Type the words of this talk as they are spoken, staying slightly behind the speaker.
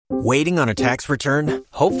Waiting on a tax return?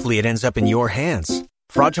 Hopefully it ends up in your hands.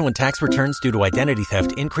 Fraudulent tax returns due to identity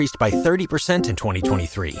theft increased by 30% in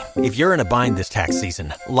 2023. If you're in a bind this tax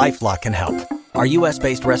season, LifeLock can help. Our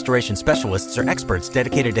U.S.-based restoration specialists are experts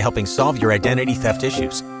dedicated to helping solve your identity theft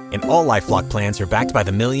issues. And all LifeLock plans are backed by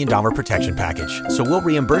the $1 Million Protection Package. So we'll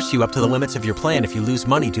reimburse you up to the limits of your plan if you lose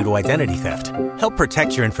money due to identity theft. Help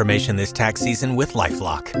protect your information this tax season with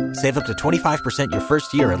LifeLock. Save up to 25% your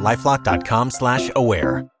first year at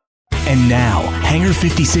LifeLock.com/aware. And now, Hangar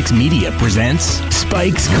 56 Media presents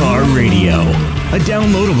Spike's Car Radio, a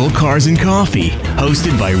downloadable cars and coffee,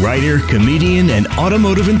 hosted by writer, comedian, and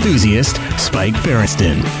automotive enthusiast Spike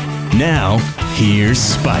Vredestein. Now, here's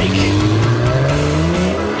Spike.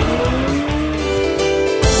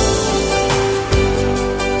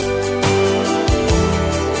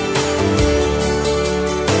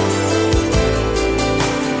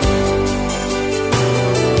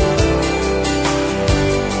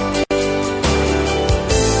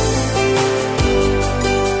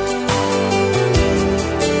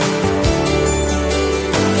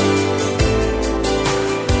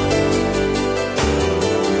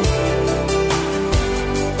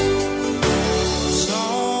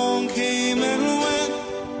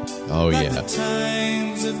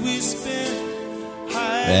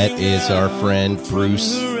 That is our friend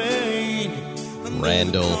Bruce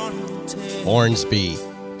Randall Hornsby.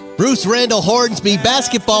 Bruce Randall Hornsby,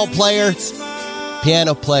 basketball player,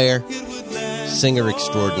 piano player, singer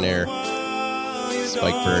extraordinaire.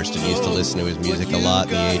 Spike Vredestein used to listen to his music a lot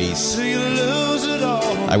in the 80s.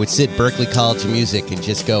 I would sit Berklee College of Music and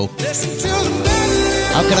just go,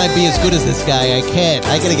 how can I be as good as this guy? I can't.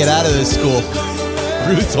 I gotta get out of this school.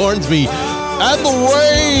 Bruce Hornsby at the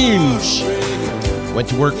range. Went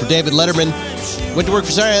to work for David Letterman, went to work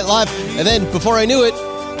for Saturday Night Live, and then, before I knew it,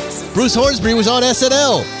 Bruce Hornsby was on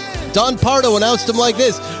SNL. Don Pardo announced him like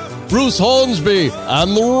this: Bruce Hornsby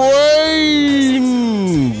on the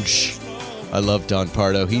range. I love Don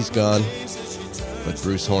Pardo. He's gone, but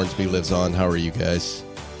Bruce Hornsby lives on. How are you guys?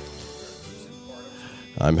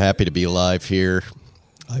 I'm happy to be alive here.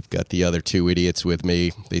 I've got the other two idiots with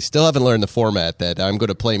me. They still haven't learned the format that I'm going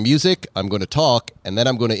to play music, I'm going to talk, and then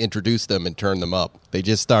I'm going to introduce them and turn them up. They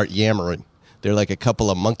just start yammering. They're like a couple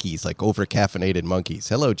of monkeys, like over-caffeinated monkeys.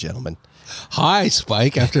 Hello, gentlemen. Hi,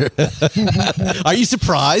 Spike. Are you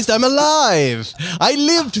surprised? I'm alive. I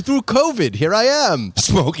lived through COVID. Here I am.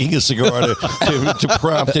 Smoking a cigar to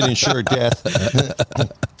prompt and ensure death.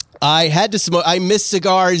 I had to smoke. I miss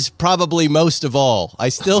cigars probably most of all. I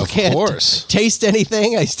still can't taste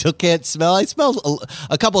anything. I still can't smell. I smell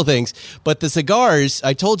a couple of things. But the cigars,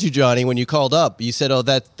 I told you, Johnny, when you called up, you said, oh,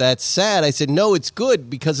 that's sad. I said, no, it's good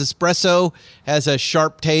because espresso has a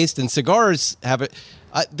sharp taste and cigars have it.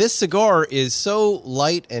 This cigar is so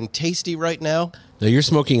light and tasty right now. Now you're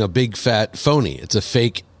smoking a big fat phony. It's a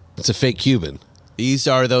fake Cuban. These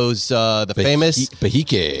are those the famous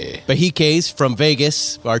Bahiques from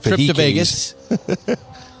Vegas, our trip to Vegas.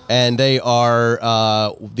 And they are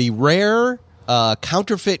the rare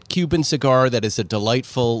counterfeit Cuban cigar that is a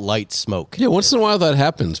delightful light smoke. Yeah, once in a while that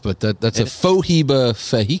happens, but that's a Fohiba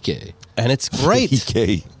Fajique. And it's great.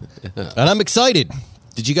 Fajique. Yeah. And I'm excited.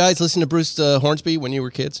 Did you guys listen to Bruce Hornsby when you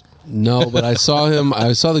were kids? No, but I saw him.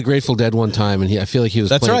 I saw the Grateful Dead one time, and I feel like he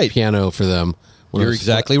was playing piano for them. You're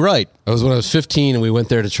exactly right. When I was 15, and we went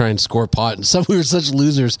there to try and score pot, and we were such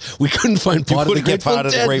losers. We couldn't find pot at the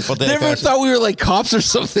Grateful Dead. Never thought we were like cops or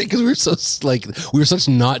something because we were such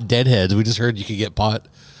not deadheads. We just heard you could get pot.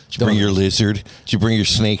 Did you bring your lizard? Did you bring your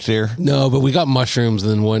snake there? No, but we got mushrooms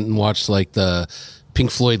and then went and watched like the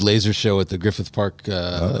Pink Floyd laser show at the Griffith Park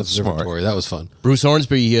Observatory. That was fun. Bruce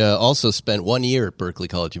Hornsby also spent 1 year at Berklee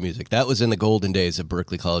College of Music. That was in the golden days of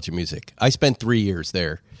Berklee College of Music. I spent 3 years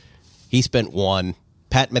there. He spent 1.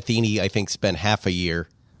 Pat Metheny, I think, spent half a year.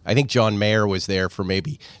 I think John Mayer was there for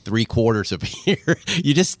maybe 3/4 of a year.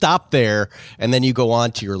 You just stop there, and then you go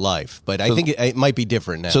on to your life. But I think it might be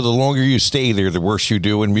different now. So the longer you stay there, the worse you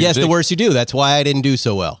do in music? Yes, the worse you do. That's why I didn't do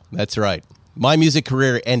so well. That's right. My music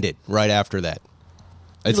career ended right after that.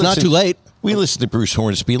 It's not too late. We listened to Bruce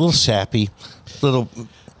Hornsby, a little sappy, little...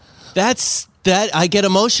 That I get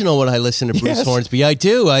emotional when I listen to Bruce Hornsby. I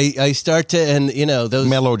do. I start to, and those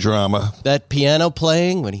melodrama. That piano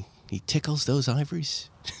playing when he tickles those ivories.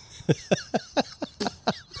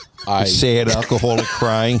 Sad alcoholic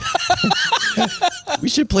crying. We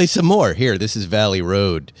should play some more. Here, this is Valley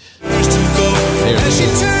Road. There,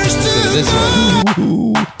 this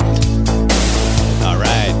one. All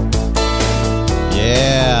right.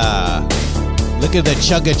 Yeah. Look at the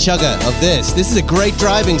chugga of this. This is a great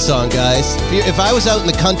driving song, guys. If I was out in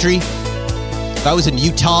the country, if I was in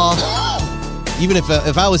Utah, Even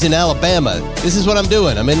if I was in Alabama, this is what I'm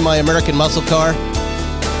doing. I'm in my American muscle car,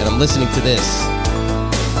 and I'm listening to this.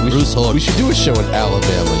 Bruce Hornsby. We should do a show in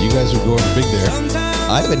Alabama. You guys would go over big there.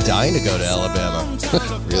 I've been dying to go to Alabama.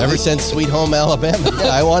 Really? Ever since Sweet Home Alabama. Yeah,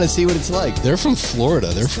 I want to see what it's like. They're from Florida.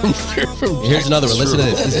 They're from Here's another one. Listen to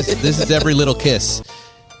this. This is Every Little Kiss.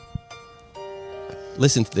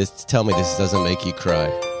 Listen to this. Tell me this doesn't make you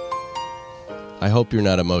cry. I hope you're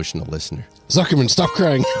not emotional, listener. Zuckerman, stop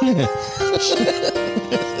crying. Oh,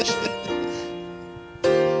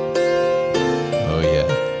 yeah.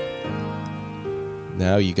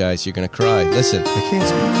 Now, you guys, you're going to cry. Listen. I can't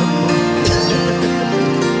speak.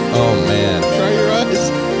 Oh, man. Cry your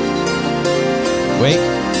eyes. Wait.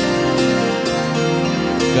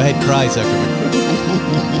 Go ahead, cry, Zuckerman.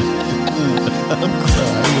 I'm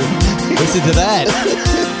crying. Listen to that.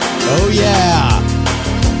 Oh, yeah.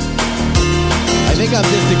 I think I'm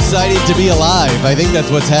just excited to be alive. I think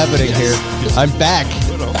that's what's happening here. I'm back.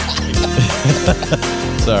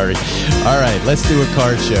 Sorry. All right, let's do a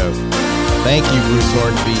car show. Thank you, Bruce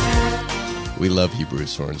Hornsby. We love you,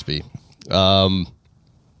 Bruce Hornsby.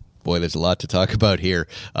 Boy, there's a lot to talk about here.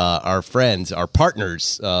 Our friends, our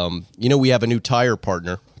partners. We have a new tire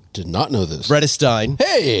partner. Did not know this. Vredestein.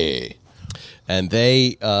 Hey! And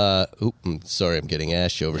they, sorry, I'm getting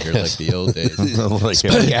ash over here like the old days.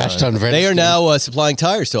 They are now supplying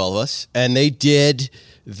tires to all of us, and they did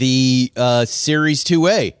the Series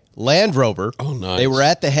 2A Land Rover. Oh, nice. They were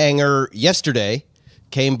at the hangar yesterday,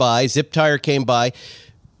 came by, Zip Tire came by,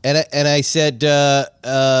 and I said,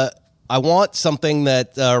 I want something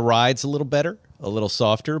that rides a little better, a little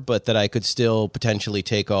softer, but that I could still potentially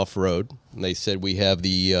take off-road. And they said, we have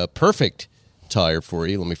the perfect tire for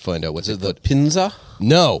you. Let me find out what they put. The Pinza?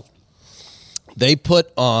 No. They put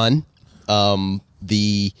on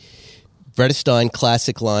the Vredestein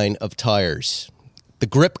Classic line of tires. The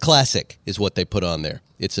Grip Classic is what they put on there.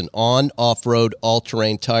 It's an off-road,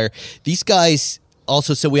 all-terrain tire. These guys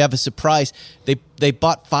also said we have a surprise. They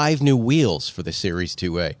bought 5 new wheels for the Series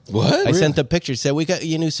 2A. What? I sent them pictures. Said we got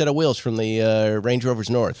you a new set of wheels from the Range Rovers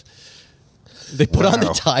North. They put on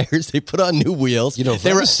the tires. They put on new wheels.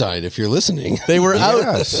 Vredestein, if you're listening. They were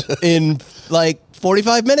out in like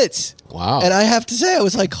 45 minutes. Wow. And I have to say, I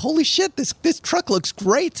was like, holy shit, this truck looks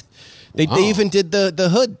great. They even did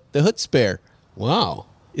the hood spare. Wow.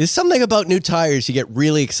 There's something about new tires. You get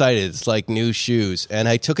really excited. It's like new shoes. And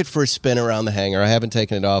I took it for a spin around the hangar. I haven't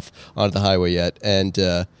taken it off onto the highway yet. And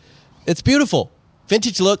it's beautiful.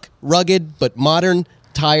 Vintage look, rugged, but modern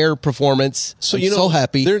tire performance. So I'm so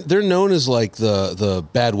happy. They're known as like the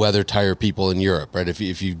bad weather tire people in Europe, right?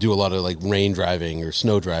 If you do a lot of like rain driving or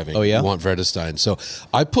snow driving, you want Vredestein. So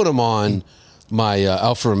I put them on my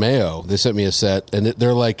Alfa Romeo. They sent me a set, and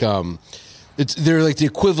they're like they're like the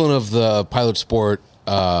equivalent of the Pilot Sport,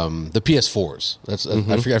 the PS4s. That's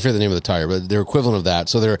I forget the name of the tire, but they're equivalent of that.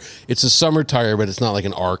 So it's a summer tire, but it's not like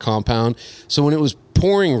an R compound. So when it was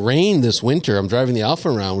pouring rain this winter, I'm driving the Alfa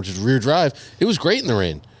around, which is rear drive. It was great in the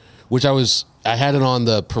rain, which I had it on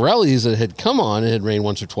the Pirellis that had come on. It had rained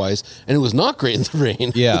once or twice, and it was not great in the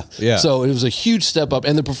rain. Yeah. So it was a huge step up,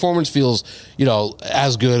 and the performance feels,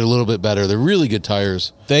 as good, a little bit better. They're really good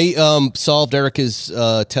tires. They solved Erica's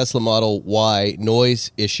Tesla Model Y noise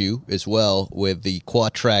issue as well with the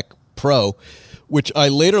Quad-Track Pro, which I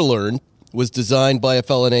later learned was designed by a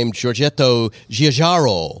fellow named Giorgetto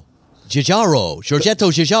Giugiaro.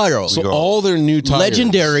 So all their new tires.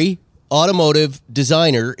 Legendary automotive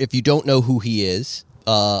designer, if you don't know who he is.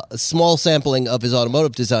 A small sampling of his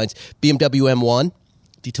automotive designs. BMW M1,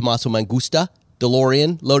 Di Tommaso Mangusta,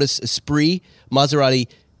 DeLorean, Lotus Esprit, Maserati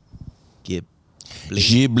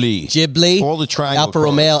Ghibli. All the triangle Alfa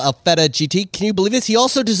Romeo Alfetta GT. Can you believe this? He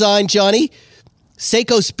also designed, Johnny,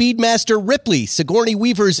 Seiko Speedmaster Ripley, Sigourney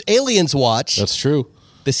Weaver's Aliens watch. That's true.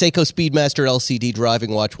 The Seiko Speedmaster LCD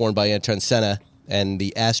driving watch worn by Anton Senna, and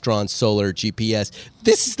the Astron Solar GPS.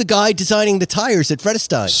 This is the guy designing the tires at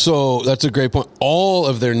Vredestein. So that's a great point. All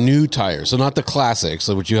of their new tires, so not the classics,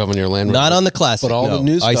 which you have on your Land Rover. Not on the classic, but all the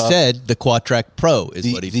new stuff. I said the Quad-Track Pro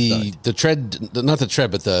is what he designed. The tread, not the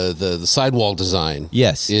tread, but the sidewall design.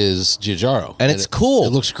 Yes, is Giugiaro, and it's cool.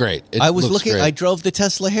 It looks great. I was looking. Great. I drove the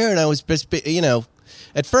Tesla here, and I was just,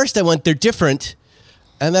 at first I went, they're different.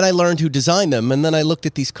 And then I learned who designed them. And then I looked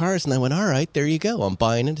at these cars and I went, all right, there you go. I'm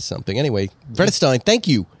buying into something. Anyway, Vredestein, thank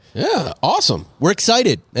you. Yeah, awesome. We're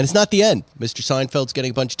excited. And it's not the end. Mr. Seinfeld's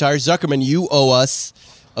getting a bunch of tires. Zuckerman, you owe us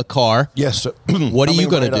a car. Yes. What are you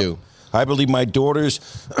going to do? I believe my daughter's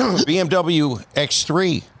BMW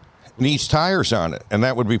X3 needs tires on it. And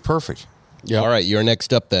that would be perfect. Yeah. All right, you're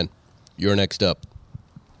next up then. You're next up.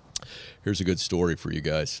 Here's a good story for you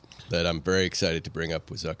guys that I'm very excited to bring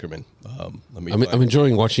up with Zuckerman. I'm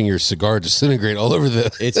enjoying watching your cigar disintegrate all over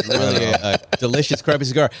the... It's really a delicious, crappy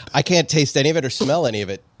cigar. I can't taste any of it or smell any of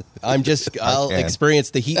it. I'll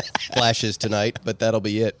experience the heat flashes tonight, but that'll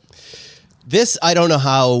be it. This, I don't know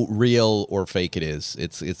how real or fake it is.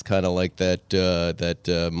 It's kind of like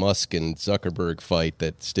that Musk and Zuckerberg fight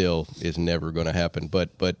that still is never going to happen.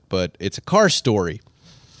 But it's a car story.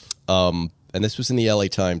 And this was in the LA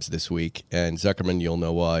Times this week. And Zuckerman, you'll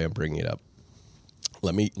know why I'm bringing it up.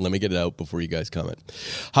 Let me get it out before you guys comment.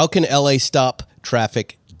 How can LA stop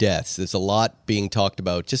traffic deaths? There's a lot being talked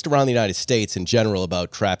about just around the United States in general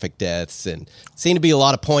about traffic deaths, and seem to be a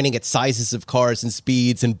lot of pointing at sizes of cars and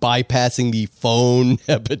speeds and bypassing the phone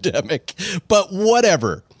epidemic. But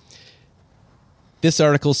whatever. This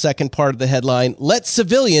article's second part of the headline: let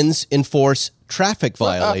civilians enforce traffic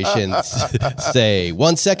violations. Say,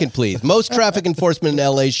 1 second, please. Most traffic enforcement in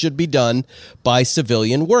LA should be done by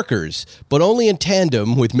civilian workers, but only in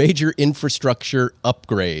tandem with major infrastructure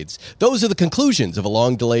upgrades. Those are the conclusions of a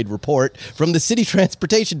long-delayed report from the City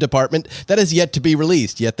Transportation Department that has yet to be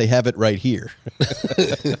released, yet they have it right here.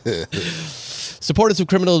 Supporters of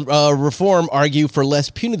criminal reform argue for less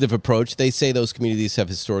punitive approach. They say those communities have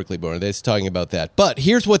historically borne. They're talking about that. But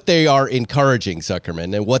here's what they are encouraging,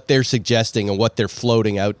 Zuckerman, and what they're suggesting and what they're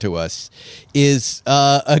floating out to us is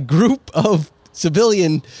a group of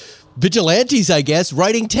civilian vigilantes, I guess,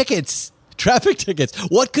 writing tickets. Traffic tickets.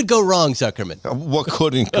 What could go wrong, Zuckerman? What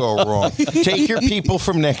couldn't go wrong? Take your people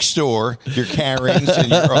from next door, your Karens and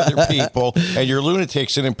your other people, and your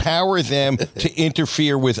lunatics, and empower them to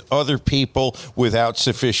interfere with other people without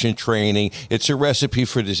sufficient training. It's a recipe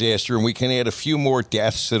for disaster, and we can add a few more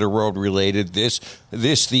deaths that are road-related.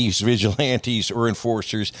 These vigilantes or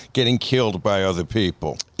enforcers getting killed by other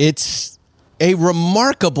people. It's a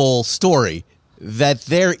remarkable story that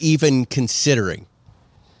they're even considering.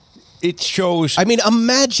 It shows. I mean,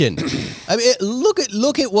 imagine. I mean, look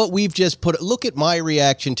at what we've just put. Look at my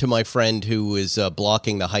reaction to my friend who is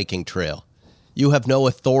blocking the hiking trail. You have no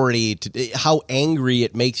authority to. How angry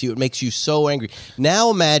it makes you. It makes you so angry. Now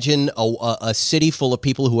imagine a city full of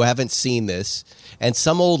people who haven't seen this, and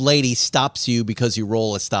some old lady stops you because you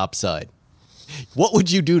roll a stop sign. What would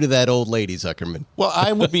you do to that old lady, Zuckerman? Well,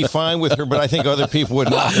 I would be fine with her, but I think other people would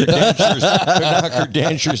knock her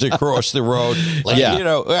dentures across the road.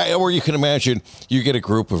 Or you can imagine you get a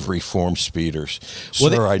group of reformed speeders.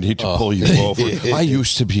 Sir, I need to pull you over. I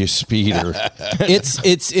used to be a speeder.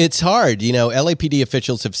 It's hard. You know, LAPD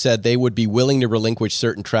officials have said they would be willing to relinquish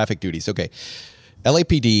certain traffic duties. Okay.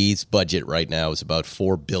 LAPD's budget right now is about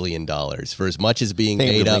 $4 billion for as much as being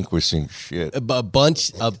made up. Shit. A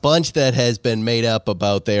bunch that has been made up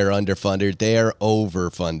about they are underfunded. They are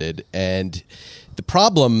overfunded. And the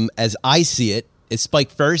problem, as I see it, as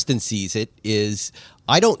Spike Ferriston sees it, is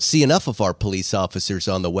I don't see enough of our police officers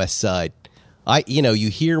on the west side. You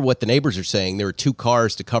hear what the neighbors are saying. There are 2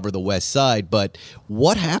 cars to cover the west side. But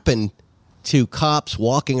what happened to cops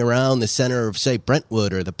walking around the center of, say,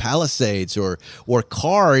 Brentwood or the Palisades, or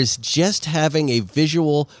cars just having a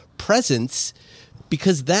visual presence,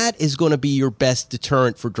 because that is going to be your best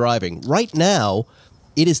deterrent for driving. Right now,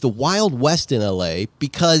 it is the Wild West in LA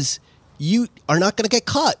because you are not going to get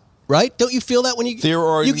caught. Right? Don't you feel that when you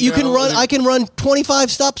can run? I can run 25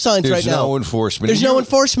 stop signs right now. There's no enforcement. There's no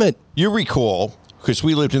enforcement. You recall, because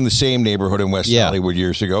we lived in the same neighborhood in West Hollywood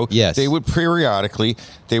years ago. Yes. They would periodically,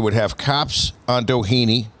 have cops on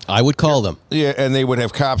Doheny. I would call them. Yeah, and they would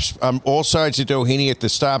have cops on all sides of Doheny at the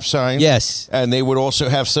stop sign. Yes. And they would also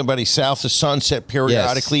have somebody south of Sunset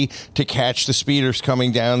periodically to catch the speeders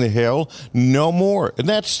coming down the hill. No more. And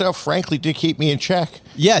that stuff, frankly, did keep me in check.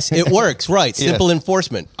 Yes, it works, right. Simple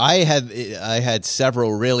enforcement. I had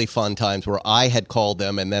several really fun times where I had called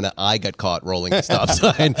them and then I got caught rolling the stop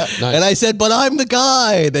sign. Nice. And I said, but I'm the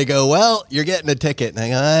guy. They go, well, you're getting a ticket. And I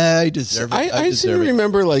go, I deserve it. I seem to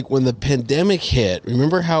remember, like, when the pandemic hit,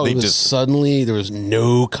 remember how it was suddenly there was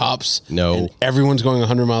no cops? No. And everyone's going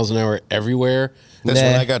 100 miles an hour everywhere. That's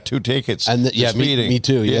when I got 2 tickets. And me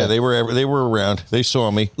too. Yeah, they were around. They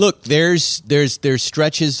saw me. Look, there's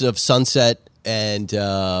stretches of Sunset and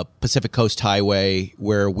Pacific Coast Highway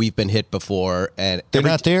where we've been hit before, and they're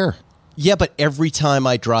not there. Yeah, but every time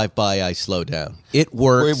I drive by, I slow down. It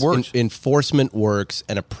works. Enforcement works,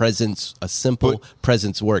 and a simple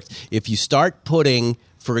presence works. If you start putting,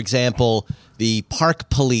 for example, the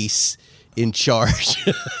park police in charge.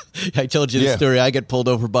 I told you the story. I got pulled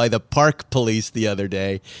over by the park police the other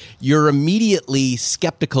day. You're immediately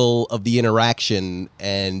skeptical of the interaction,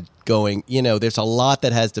 and going, there's a lot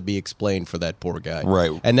that has to be explained for that poor guy.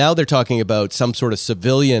 Right. And now they're talking about some sort of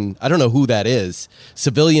civilian, I don't know who that is,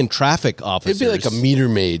 civilian traffic officers. It'd be like a meter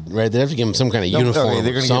maid, right? They have to give him some kind of uniform. Okay,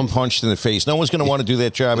 they're going to get punched in the face. No one's going to want to do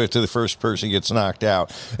that job after the first person gets knocked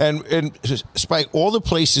out. And Spike, all the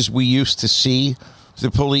places we used to see the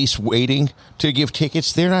police waiting to give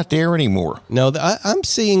tickets, they're not there anymore. No, I'm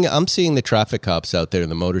seeing the traffic cops out there and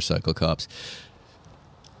the motorcycle cops.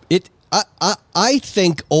 I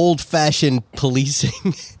think old-fashioned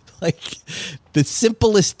policing, like the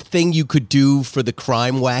simplest thing you could do for the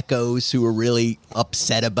crime wackos who are really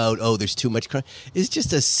upset about, there's too much crime, is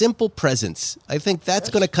just a simple presence. I think that's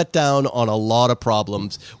going to cut down on a lot of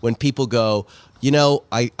problems when people go,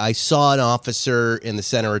 I saw an officer in the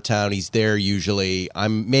center of town. He's there usually.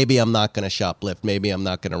 Maybe I'm not going to shoplift. Maybe I'm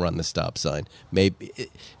not going to run the stop sign. Maybe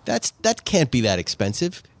that can't be that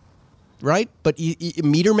expensive, right? But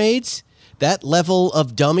meter maids, that level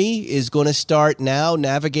of dummy is going to start now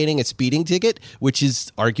navigating a speeding ticket, which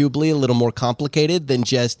is arguably a little more complicated than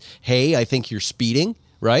just, hey, I think you're speeding,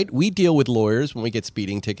 right? We deal with lawyers when we get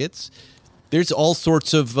speeding tickets. There's all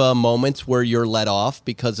sorts of moments where you're let off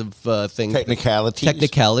because of things.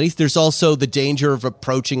 Technicalities. There's also the danger of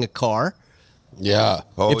approaching a car. Yeah.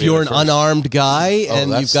 If you're an unarmed guy and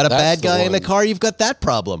you've got a bad guy in the car, you've got that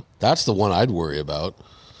problem. That's the one I'd worry about.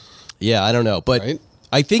 Yeah, I don't know. But right?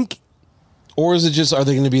 I think... Or is it just, are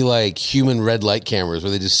they going to be like human red light cameras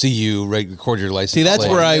where they just see you, record your license plate? See, that's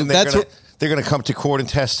where they're going to come to court and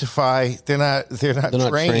testify. They're not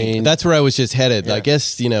trained. That's where I was just headed. Yeah. I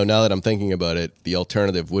guess, now that I'm thinking about it, the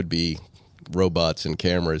alternative would be robots and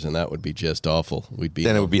cameras, and that would be just awful.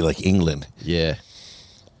 Then it would be like England. Yeah.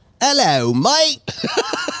 Hello, mate.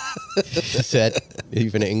 Is that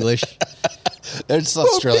even English? It's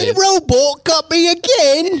Australian. The robot got me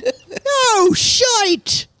again. Oh,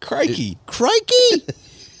 shite. Crikey.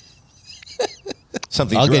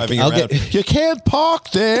 Something driving around. You can't park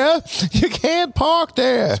there. You can't park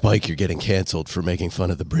there. Spike, you're getting canceled for making fun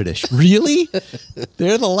of the British. Really?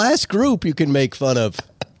 They're the last group you can make fun of.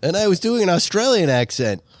 And I was doing an Australian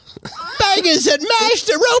accent. Bangers and mash,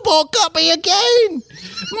 the robot got me again.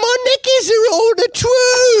 My knickers are all the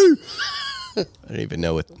true. I don't even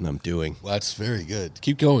know what I'm doing. Well, that's very good.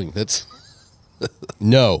 Keep going. That's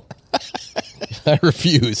no. I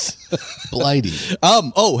refuse. Blighty.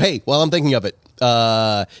 Hey, while I'm thinking of it,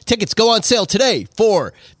 tickets go on sale today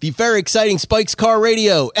for the very exciting Spike's Car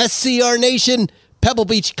Radio SCR Nation Pebble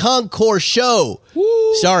Beach Concours Show.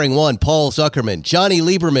 Woo. Starring Paul Zuckerman, Johnny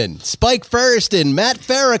Lieberman, Spike Vredestein, Matt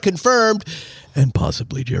Farah confirmed, and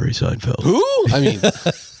possibly Jerry Seinfeld. Who? I mean...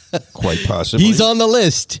 Quite possibly. He's on the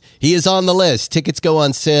list. He is on the list. Tickets go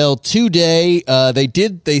on sale today.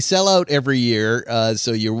 They sell out every year,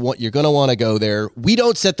 so you're going to want to go there. We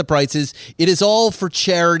don't set the prices. It is all for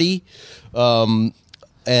charity. How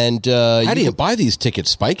do you buy these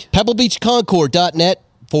tickets, Spike?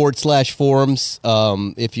 PebbleBeachConcours.net/forums.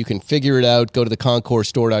 If you can figure it out, go to the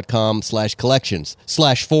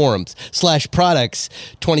concourstore.com/collections/forums/products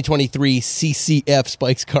 2023 CCF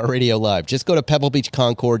Spike's Car Radio Live. Just go to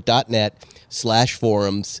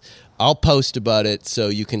PebbleBeachConcours.net/forums. I'll post about it so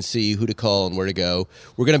you can see who to call and where to go.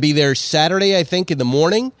 We're going to be there Saturday, I think, in the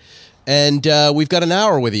morning. And we've got an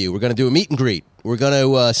hour with you. We're going to do a meet and greet. We're going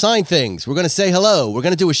to sign things. We're going to say hello. We're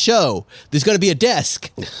going to do a show. There's going to be a desk.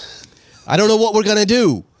 I don't know what we're going to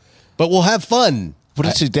do, but we'll have fun. What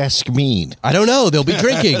does a desk mean? I don't know. There'll be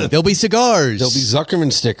drinking. There'll be cigars. There'll be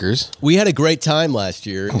Zuckerman stickers. We had a great time last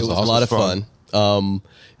year. It was a lot of fun.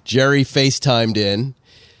 Jerry FaceTimed in.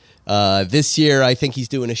 This year, I think he's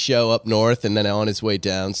doing a show up north and then on his way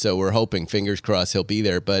down. So we're hoping, fingers crossed, he'll be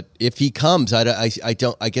there. But if he comes, I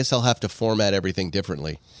guess I'll have to format everything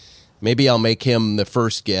differently. Maybe I'll make him the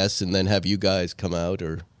first guest and then have you guys come out.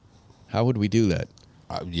 Or how would we do that?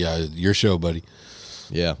 Yeah, your show, buddy.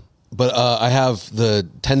 Yeah. But I have the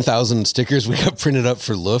 10,000 stickers we got printed up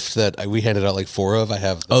for Luft that we handed out like 4 of. I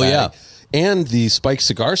have the bag. Yeah. And the Spike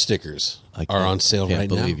cigar stickers are on sale right now. I can't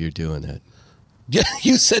believe you're doing that. Yeah,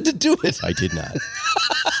 you said to do it. I did not.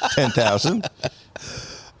 10,000?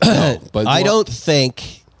 No, but I don't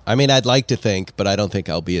think, I'd like to think, but I don't think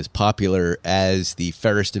I'll be as popular as the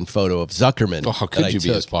Vredestein photo of Zuckerman. Oh, how could you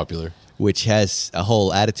be as popular? Which has a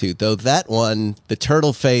whole attitude. Though that one, the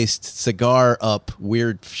turtle-faced, cigar-up,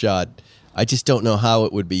 weird shot, I just don't know how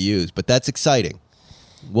it would be used. But that's exciting.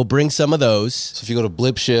 We'll bring some of those. So if you go to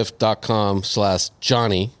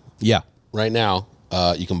blipshift.com/Johnny right now,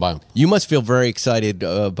 you can buy them. You must feel very excited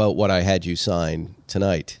about what I had you sign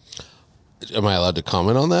tonight. Am I allowed to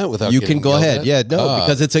comment on that without? You can go ahead. Yeah, no,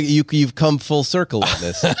 because you've come full circle on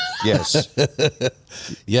this. Yes.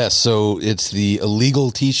 Yes. So it's the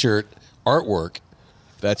illegal T-shirt artwork.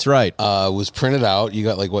 That's right. Was printed out. You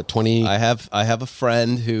got like what 20? I have a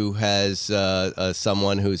friend who has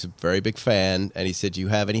someone who's a very big fan, and he said, "Do you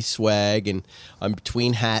have any swag?" And I'm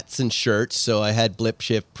between hats and shirts, so I had Blip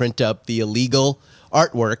Shift print up the illegal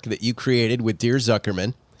artwork that you created with Dear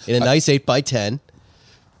Zuckerman in a nice 8x10.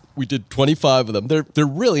 We did 25 of them. They're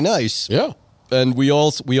really nice. Yeah. And we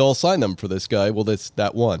all signed them for this guy. Well,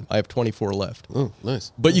 that one. I have 24 left. Oh,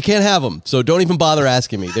 nice. But you can't have them, so don't even bother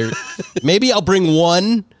asking me. Maybe I'll bring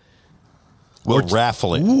one. We'll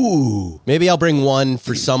raffle it. Ooh. Maybe I'll bring one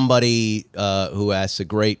for somebody who asks a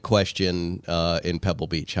great question in Pebble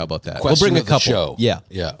Beach. How about that? Question we'll bring of a couple. the show. Yeah.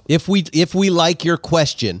 Yeah. If we like your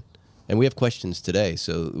question, and we have questions today,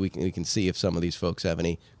 so we can see if some of these folks have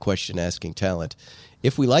any question asking talent.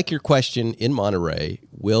 If we like your question in Monterey,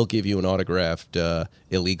 we'll give you an autographed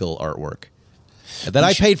illegal artwork that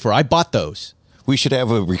I paid for. I bought those. We should have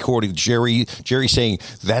a recording, Jerry saying,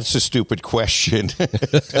 "That's a stupid question."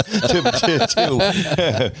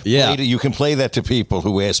 Yeah. You can play that to people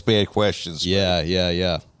who ask bad questions.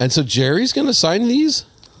 Yeah. And so Jerry's going to sign these?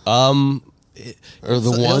 Or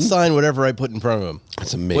the He'll one? sign whatever I put in front of him.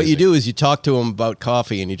 That's amazing. What you do is you talk to him about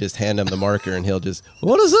coffee and you just hand him the marker and he'll just,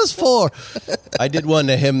 "What is this for?" I did one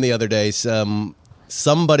to him the other day.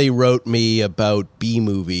 Somebody wrote me about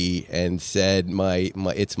B-Movie and said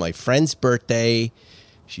it's my friend's birthday.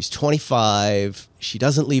 She's 25. She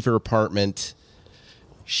doesn't leave her apartment.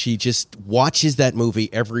 She just watches that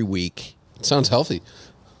movie every week. It sounds healthy.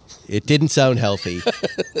 It didn't sound healthy.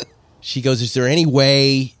 She goes, "Is there any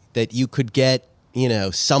way that you could get,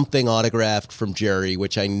 something autographed from Jerry,"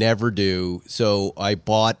 which I never do. So I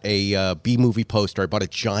bought a B-movie poster. I bought a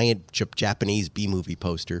giant Japanese B-movie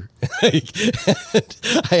poster. I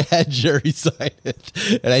had Jerry sign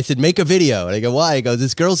it. And I said, "Make a video." And I go, "Why?" He goes,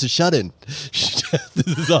 "This girl's a shut-in.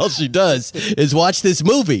 This is all she does is watch this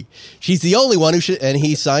movie. She's the only one who should." And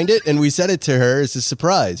he signed it, and we sent it to her as a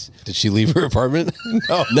surprise. Did she leave her apartment?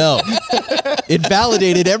 No. It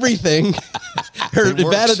validated everything.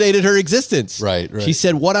 It validated her existence. Right. She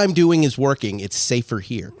said, "What I'm doing is working. It's safer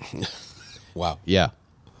here." Wow. Yeah.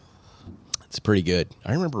 It's pretty good.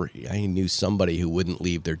 I remember I knew somebody who wouldn't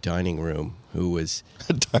leave their dining room, who was...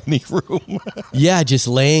 A dining room? Yeah, just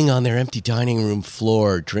laying on their empty dining room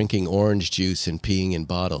floor, drinking orange juice and peeing in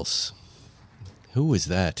bottles. Who was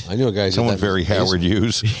that? I knew a guy... Someone very Howard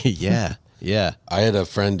Hughes. Yeah. I had a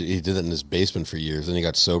friend, he did it in his basement for years, and he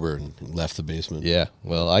got sober and left the basement. Yeah,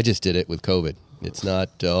 well, I just did it with COVID. It's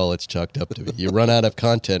not all it's chalked up to be. You run out of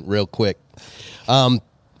content real quick. All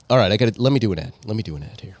right, let me do an ad.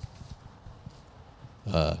 Here.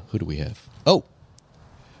 Who do we have? Oh,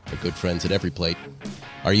 our good friends at Every Plate.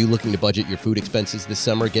 Are you looking to budget your food expenses this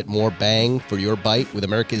summer? Get more bang for your bite with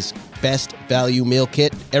America's best value meal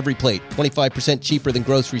kit, Every Plate. 25% cheaper than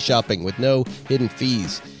grocery shopping with no hidden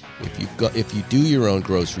fees. If you do your own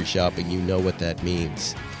grocery shopping, you know what that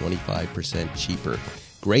means. 25% cheaper.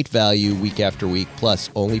 Great value week after week,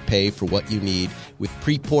 plus only pay for what you need with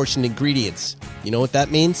pre-portioned ingredients. You know what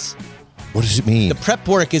that means? What does it mean? The prep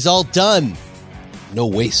work is all done. No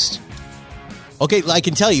waste. Okay, I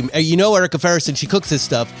can tell you, Erica Ferrison, she cooks this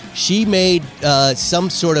stuff. She made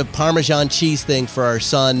some sort of Parmesan cheese thing for our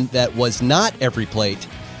son that was not Every Plate.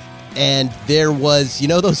 And there was,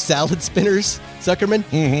 those salad spinners, Zuckerman?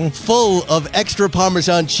 Mm-hmm. Full of extra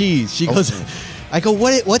Parmesan cheese. She goes, I go,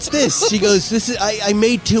 what's this? She goes, "This is I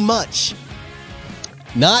made too much."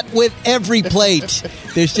 Not with Every Plate.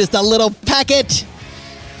 There's just a little packet.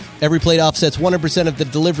 Every Plate offsets 100% of the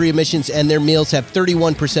delivery emissions, and their meals have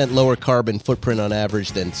 31% lower carbon footprint on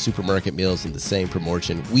average than supermarket meals in the same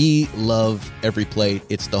proportion. We love Every Plate.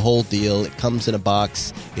 It's the whole deal. It comes in a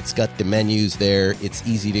box. It's got the menus there. It's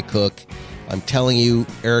easy to cook. I'm telling you,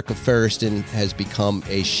 Erica Ferrison has become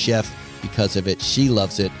a chef because of it. She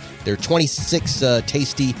loves it. There are 26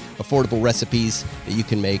 tasty, affordable recipes that you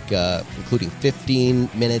can make, including 15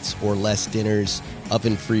 minutes or less dinners,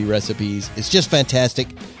 oven-free recipes. It's just fantastic.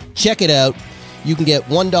 Check it out. You can get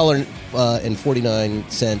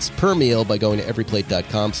 $1.49 per meal by going to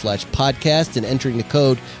everyplate.com/podcast and entering the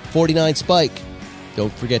code 49Spike.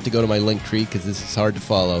 Don't forget to go to my link tree because this is hard to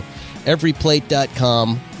follow.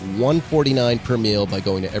 Everyplate.com, $1.49 per meal by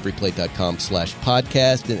going to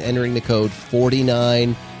everyplate.com/podcast and entering the code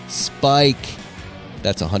 49Spike.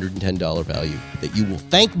 That's $110 value that you will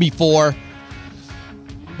thank me for.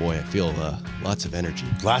 boy, I feel lots of energy.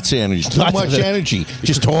 Lots of energy. Too much energy.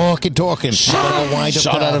 Just talking.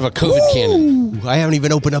 Shot out of a COVID cannon. I haven't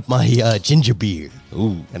even opened up my ginger beer.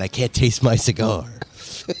 Ooh. And I can't taste my cigar.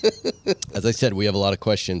 As I said, we have a lot of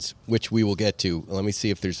questions, which we will get to. Let me see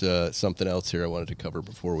if there's something else here I wanted to cover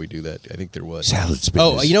before we do that. I think there was. Salad spinners.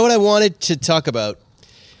 Oh, you know what I wanted to talk about?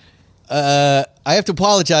 I have to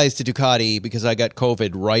apologize to Ducati because I got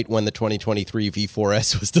COVID right when the 2023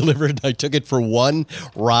 V4S was delivered. I took it for one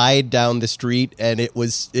ride down the street, and it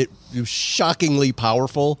was shockingly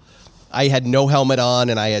powerful. I had no helmet on,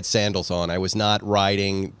 and I had sandals on. I was not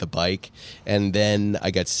riding the bike, and then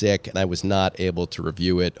I got sick, and I was not able to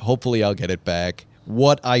review it. Hopefully, I'll get it back.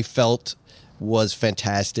 What I felt was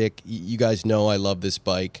fantastic. You guys know I love this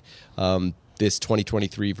bike. This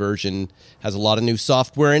 2023 version has a lot of new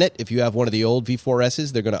software in it. If you have one of the old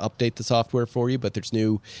V4Ss, they're going to update the software for you, but there's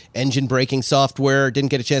new engine braking software.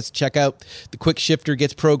 Didn't get a chance to check out. The quick shifter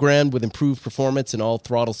gets programmed with improved performance in all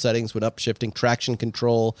throttle settings when upshifting, traction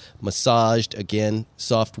control, massaged, again,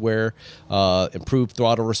 software, improved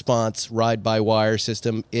throttle response, ride-by-wire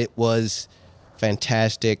system. It was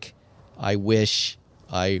fantastic. I wish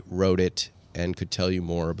I wrote it and could tell you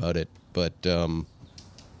more about it, but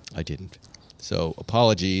I didn't. So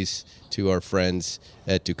apologies to our friends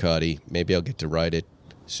at Ducati. Maybe I'll get to ride it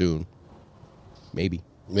soon. Maybe.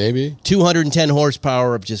 210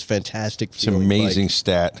 horsepower of just fantastic. It's an amazing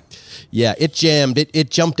stat. Yeah, it jammed.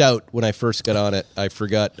 It jumped out when I first got on it. I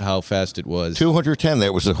forgot how fast it was. 210.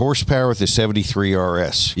 That was the horsepower of the 73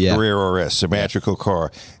 RS. Yeah. Career RS, a magical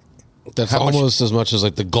car. That's almost as much as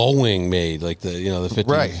like the Gullwing made, like the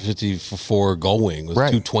 54 Gullwing was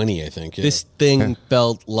 220, I think. Yeah. This thing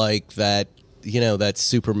felt like that. That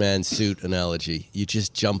Superman suit analogy. You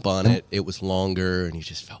just jump on it. It was longer, and you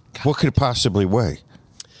just felt. God. What could it possibly weigh?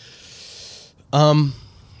 I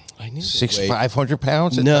knew 500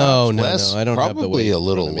 pounds. No. I don't Probably have the weight. A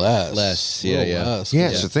little less. Less. Yeah.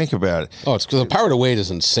 So think about it. Oh, it's because the power to weight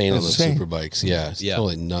is insane on the super bikes. Yeah, it's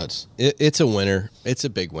totally nuts. It's a winner. It's a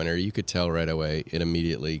big winner. You could tell right away. It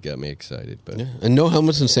immediately got me excited. But and no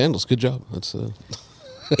helmets and sandals. Good job. That's.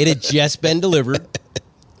 It had just been delivered.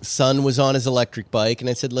 Son was on his electric bike, and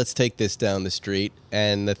I said, let's take this down the street.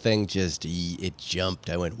 And the thing it jumped.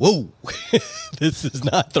 I went, whoa, this is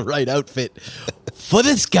not the right outfit for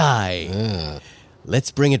this guy. Yeah. Let's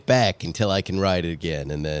bring it back until I can ride it again.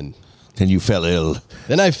 And then you fell ill.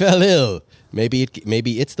 Then I fell ill. Maybe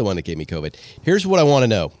it's the one that gave me COVID. Here's what I want to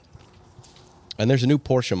know. And there's a new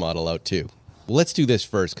Porsche model out, too. Well, let's do this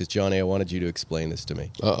first, because, Johnny, I wanted you to explain this to me.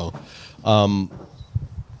 Uh-oh.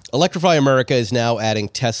 Electrify America is now adding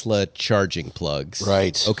Tesla charging plugs.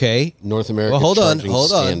 Right. Okay. North America charging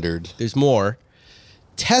standard. There's more.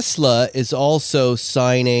 Tesla is also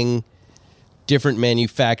signing different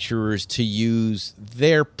manufacturers to use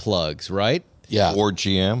their plugs, right? Yeah. Or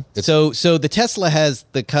GM. So the Tesla has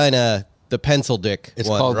the kind of the pencil dick it's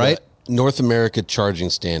one, called right? North America charging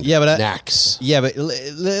standard. Yeah, but NACS. Yeah, but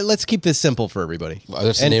let's keep this simple for everybody.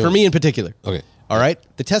 And for me in particular. Okay. All right,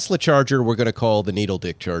 the Tesla charger we're going to call the needle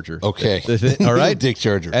dick charger. Okay, all right, dick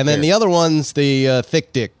charger, and then the other one's the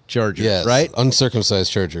thick dick charger. Yes, right,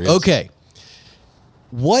 uncircumcised charger. Yes. Okay,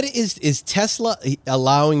 what is Tesla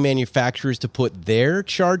allowing manufacturers to put their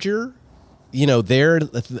charger, their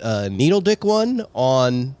needle dick one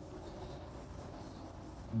on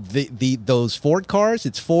those Ford cars?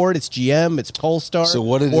 It's Ford, it's GM, it's Polestar. So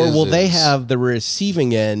what it or is will they have the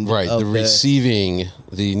receiving end? Right,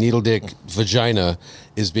 the needle dick vagina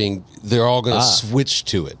they're all going to switch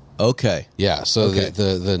to it. Okay. Yeah, so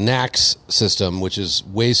the NACS system, which is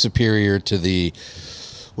way superior to the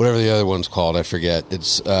whatever the other one's called, I forget.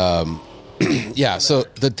 It's yeah, so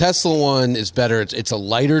the Tesla one is better. It's a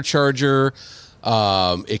lighter charger.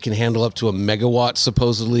 It can handle up to a megawatt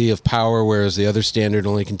supposedly of power, whereas the other standard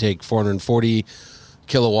only can take 440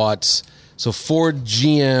 kilowatts. So Ford,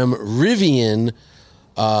 GM, Rivian,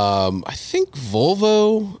 I think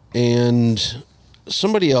Volvo and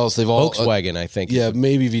somebody else. They've all Volkswagen, I think. Yeah,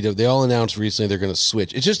 maybe VW. They all announced recently they're going to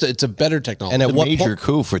switch. It's a better technology. And a major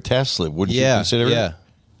coup for Tesla. Wouldn't you consider it? Yeah.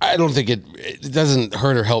 I don't think it doesn't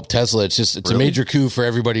hurt or help Tesla. It's a major coup for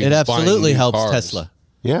everybody. It absolutely helps cars. Tesla.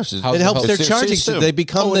 Yes, it helps their charging system. They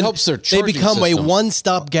become a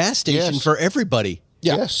one-stop gas station for everybody.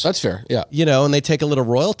 Yeah, yes. That's fair. Yeah, and they take a little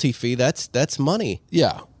royalty fee. That's money.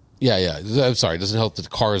 Yeah. I'm sorry, it doesn't help the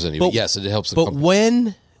cars anyway. But yes, it helps. But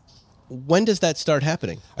when does that start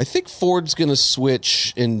happening? I think Ford's going to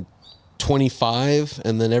switch in 25,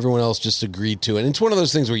 and then everyone else just agreed to it. And it's one of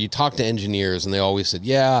those things where you talk to engineers, and they always said,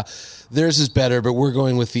 "Yeah, theirs is better, but we're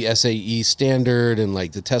going with the SAE standard, and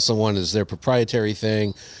like the Tesla one is their proprietary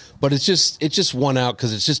thing." But it's just won out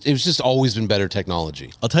because it was just always been better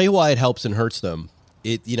technology. I'll tell you why it helps and hurts them.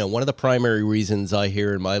 One of the primary reasons I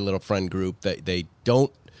hear in my little friend group that they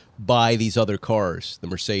don't buy these other cars, the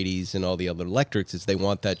Mercedes and all the other electrics, is they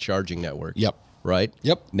want that charging network. Yep. Right?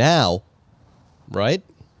 Yep. Now, right?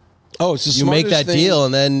 Oh, it's the you make that thing. deal,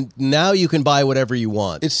 and then now you can buy whatever you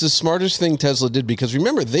want. It's the smartest thing Tesla did because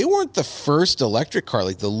remember, they weren't the first electric car.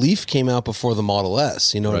 Like the Leaf came out before the Model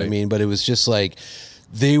S, you know what I mean? But it was just like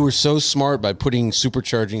they were so smart by putting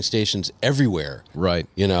supercharging stations everywhere. Right.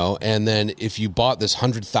 You know, and then if you bought this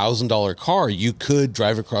 $100,000 car, you could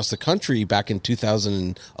drive across the country back in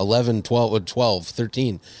 2011, 12,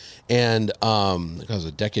 13. And that was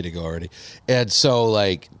a decade ago already. And so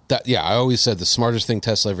like that, yeah, I always said the smartest thing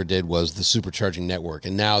Tesla ever did was the supercharging network.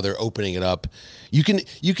 And now they're opening it up. You can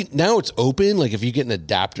now it's open. Like if you get an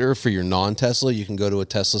adapter for your non-Tesla, you can go to a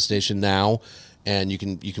Tesla station now and you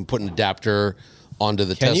can put an adapter onto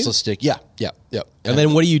the Tesla stick. Yeah. And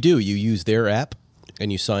then what do? You use their app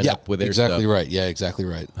and you sign up with their exactly stuff. Right. Yeah, exactly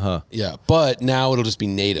right. Huh. Yeah, but now it'll just be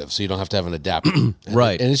native, so you don't have to have an adapter.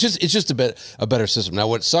 Right. And it's just a better system. Now,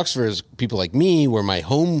 what sucks for is people like me, where my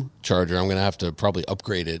home charger, I'm going to have to probably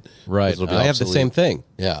upgrade it. Right. I have the same thing.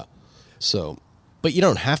 Yeah. So. But you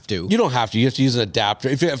don't have to. You don't have to. You have to use an adapter.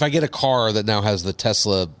 If I get a car that now has the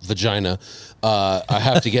Tesla vagina, I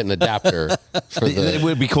have to get an adapter for the. It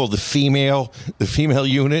would be called the female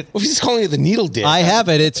unit. Well, if he's calling it the needle dick. I have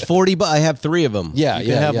it. It's 40. I have 3 of them. Yeah,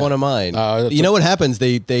 you can have one of mine. You know what happens?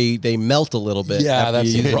 They melt a little bit. Yeah,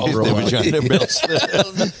 that's the problem. The vagina melts.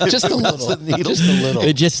 Just a little. Just a little.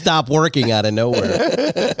 It just stopped working out of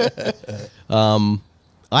nowhere.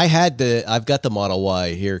 I've got the Model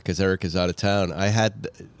Y here because Eric is out of town. I had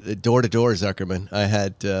door to door, Zuckerman. I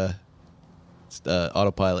had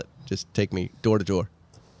autopilot just take me door to door,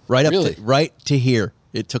 right up to, right to here.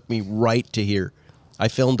 It took me right to here. I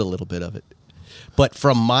filmed a little bit of it, but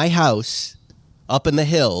from my house up in the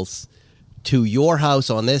hills to your house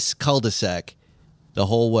on this cul-de-sac, the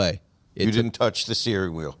whole way. You didn't touch the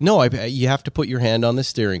steering wheel. No, you have to put your hand on the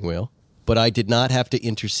steering wheel. But I did not have to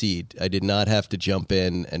intercede. I did not have to jump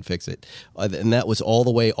in and fix it. And that was all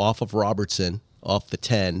the way off of Robertson, off the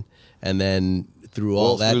 10, and then through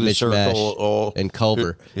all that mishmash and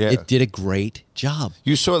Culver. Yeah. It did a great job.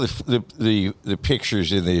 You saw the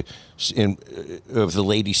pictures of the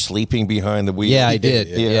lady sleeping behind the wheel. Yeah, I did.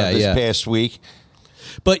 This past week.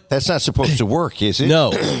 But that's not supposed to work, is it?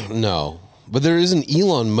 No, no. But there is an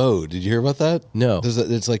Elon mode. Did you hear about that? No.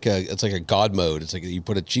 It's like a God mode. It's like you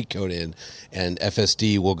put a cheat code in, and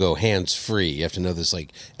FSD will go hands free. You have to know this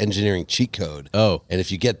like engineering cheat code. Oh, and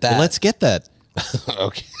if you get that, well, let's get that.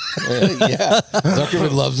 Okay. Yeah,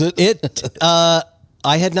 Zuckerman loves it.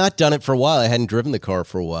 I had not done it for a while. I hadn't driven the car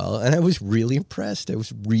for a while, and I was really impressed.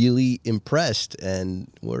 And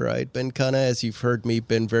where I'd been kind of, as you've heard me,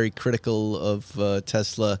 been very critical of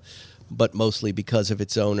Tesla, but mostly because of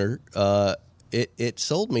its owner, it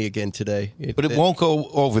sold me again today. But it won't go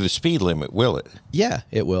over the speed limit, will it? Yeah,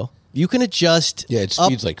 it will. You can adjust. Yeah, it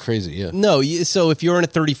speeds like crazy, yeah. No, so if you're in a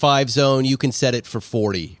 35 zone, you can set it for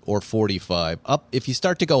 40 or 45. Up, if you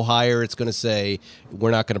start to go higher, it's going to say,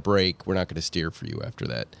 we're not going to brake, we're not going to steer for you after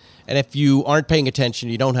that. And if you aren't paying attention,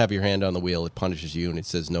 you don't have your hand on the wheel, it punishes you and it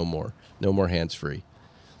says no more hands-free.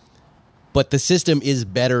 But the system is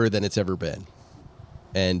better than it's ever been.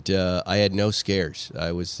 And I had no scares.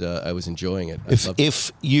 I was enjoying it.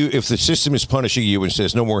 If the system is punishing you and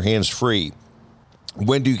says no more hands free,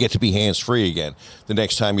 when do you get to be hands free again? The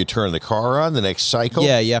next time you turn the car on, the next cycle?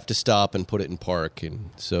 Yeah, you have to stop and put it in park,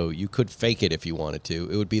 and so you could fake it if you wanted to.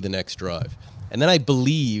 It would be the next drive. And then I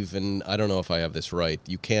believe, and I don't know if I have this right,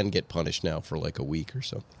 you can get punished now for like a week or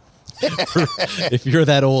so. If you're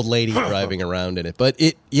that old lady driving around in it. But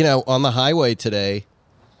on the highway today,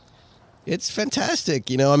 it's fantastic.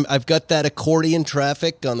 I've got that accordion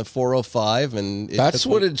traffic on the 405, and that's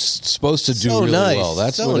what it's supposed to do really nice. Well.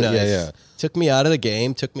 That's so what nice. Yeah. Took me out of the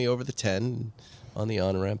game, took me over the 10 on the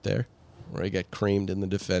on-ramp there, where I got creamed in the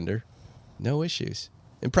Defender. No issues.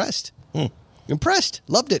 Impressed. Impressed.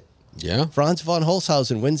 Loved it. Yeah. Franz von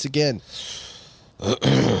Holzhausen wins again.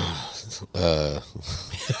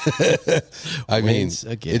 I mean,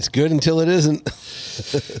 it's good until it isn't.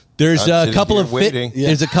 There's a couple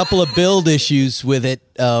of build issues with it.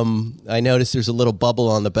 I noticed there's a little bubble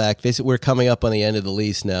on the back. We're coming up on the end of the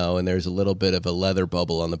lease now, and there's a little bit of a leather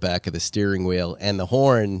bubble on the back of the steering wheel and the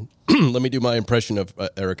horn. Let me do my impression of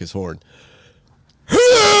Erica's horn.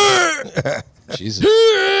 Jesus.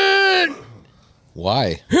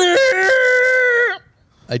 Why?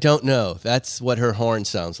 I don't know. That's what her horn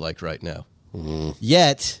sounds like right now.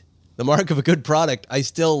 Yet, the mark of a good product, I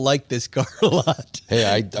still like this car a lot. Hey,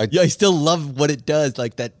 I still love what it does.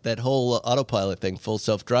 Like that whole autopilot thing, full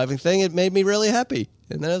self-driving thing. It made me really happy.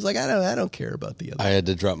 And then I was like, I don't care about the other. I had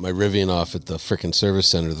to drop my Rivian off at the frickin' service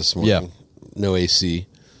center this morning. Yeah. No AC.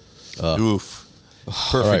 Oof.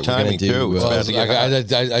 Perfect timing, too.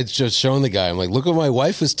 I just showing the guy. I'm like, look what my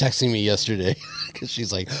wife was texting me yesterday. Because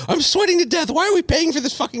she's like, I'm sweating to death. Why are we paying for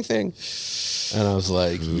this fucking thing? And I was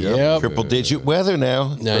like, yeah. Triple-digit weather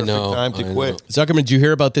now. I know. Time to quit. Zuckerman, did you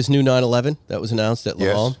hear about this new 911 that was announced at Le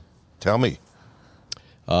Mans? Tell me.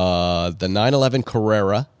 The 911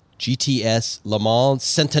 Carrera GTS Le Mans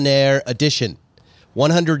Centenaire Edition.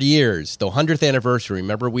 100 years, the 100th anniversary.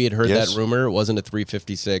 Remember we had heard that rumor? It wasn't a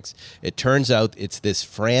 356. It turns out it's this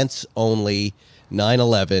France-only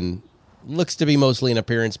 911. Looks to be mostly an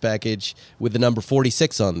appearance package with the number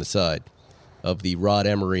 46 on the side of the Rod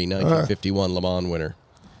Emery 1951 Le Mans winner.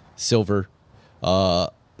 Silver.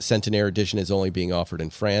 Centenaire Edition is only being offered in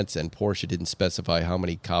France, and Porsche didn't specify how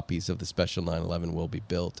many copies of the special 911 will be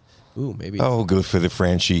built. Ooh, maybe. Oh, good for the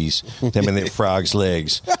franchise. Them and their frog's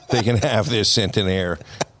legs. They can have their Centenaire.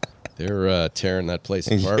 They're tearing that place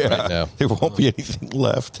apart right now. There won't be anything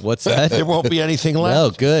left. What's that? There won't be anything left. No,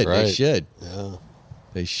 good. Right. They should. Yeah.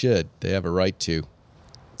 They should. They have a right to.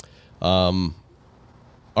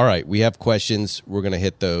 All right, we have questions. We're going to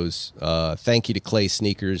hit those. Thank you to Clay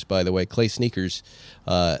Sneakers, by the way. Clay Sneakers,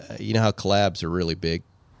 you know how collabs are really big?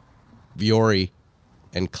 Viore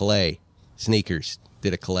and Clay Sneakers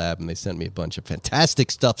did a collab, and they sent me a bunch of fantastic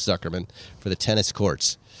stuff, Zuckerman, for the tennis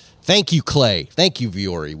courts. Thank you, Clay. Thank you,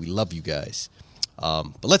 Viore. We love you guys.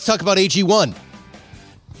 But let's talk about AG1.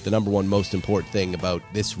 The number one most important thing about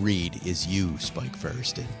this read is you, Spike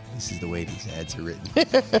Vredestein. This is the way these ads are written.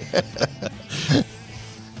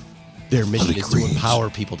 Their mission is to empower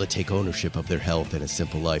people to take ownership of their health and a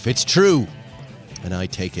simple life. It's true. And I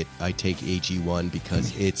take it. I take AG1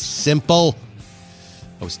 because it's simple.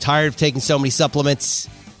 I was tired of taking so many supplements.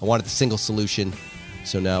 I wanted the single solution.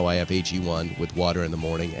 So now I have AG1 with water in the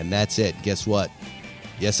morning, and that's it. Guess what?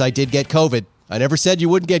 Yes, I did get COVID. I never said you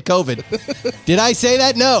wouldn't get COVID. Did I say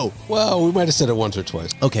that? No. Well, we might have said it once or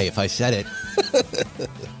twice. Okay, if I said it,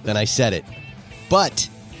 then I said it. But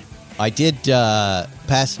I did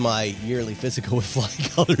pass my yearly physical with flying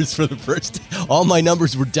colors for the first time. All my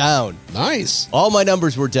numbers were down. Nice. All my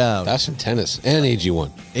numbers were down. That's from tennis and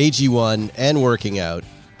AG1. AG1 and working out,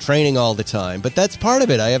 training all the time. But that's part of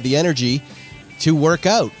it. I have the energy to work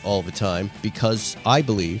out all the time because I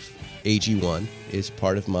believe AG1 is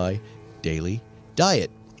part of my daily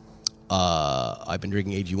diet. I've been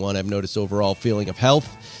drinking AG1. I've noticed overall feeling of health.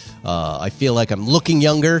 I feel like I'm looking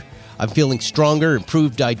younger. I'm feeling stronger,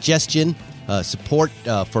 improved digestion, support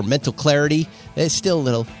for mental clarity. It's still a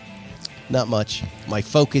little, not much. My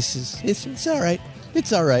focus is, it's all right.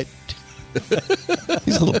 It's all right.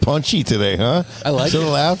 He's a little punchy today, huh? I like it. He's a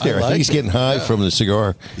little out there. I think he's getting high from the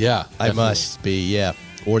cigar. Yeah, I must be, yeah.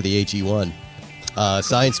 Or the AG1.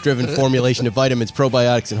 Science-driven formulation of vitamins,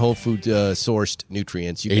 probiotics, and whole food sourced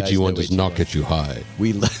nutrients. You guys know AG1 does not get you high.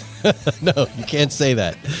 No, you can't say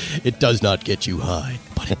that. It does not get you high,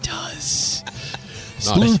 but it does.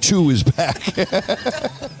 Blue Chew is back.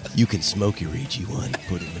 You can smoke your AG1,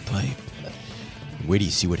 put it in the pipe. Where do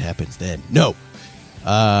you see what happens then? No.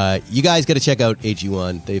 You guys got to check out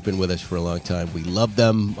AG1. They've been with us for a long time. We love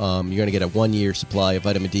them. You're going to get a 1-year supply of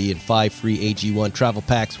vitamin D and 5 free AG1 travel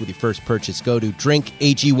packs with your first purchase. Go to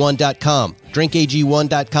drinkag1.com.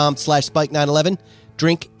 Drinkag1.com/Spike911.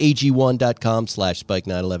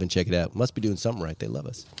 Drinkag1.com/Spike911. Check it out. Must be doing something right. They love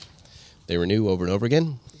us. They renew over and over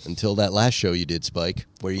again until that last show you did, Spike,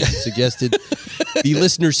 where you suggested the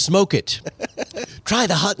listeners smoke it. Try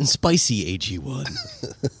the hot and spicy AG1.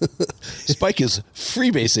 Spike is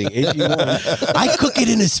freebasing AG1. I cook it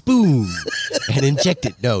in a spoon and inject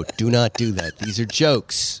it. No, do not do that. These are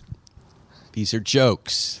jokes. These are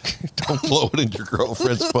jokes. Don't blow it in your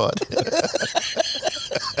girlfriend's butt.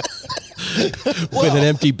 With an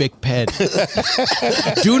empty Bic pen.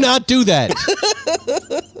 Do not do that.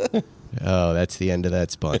 Oh, that's the end of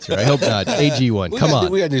that sponsor. I hope not. AG1, come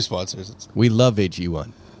on. We got new sponsors. We love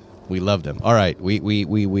AG1. We love them. All right,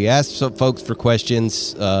 we asked some folks for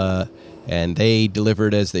questions, and they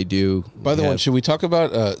delivered as they do. By the way, should we talk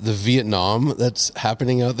about the Vietnam that's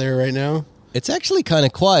happening out there right now? It's actually kind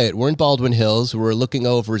of quiet. We're in Baldwin Hills. We're looking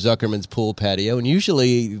over Zuckerman's pool patio, and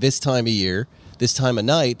usually this time of year, this time of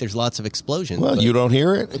night, there's lots of explosions. Well, you don't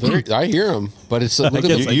hear it? I hear them, but it's look at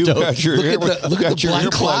the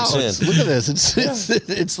black clouds. Look at this.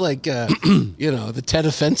 It's like the Tet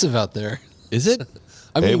Offensive out there. Is it?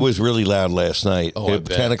 I mean, it was really loud last night. Oh, at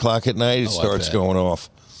 10 o'clock at night, it starts going off.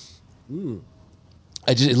 I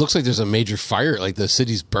It looks like there's a major fire, like the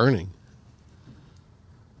city's burning.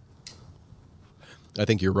 I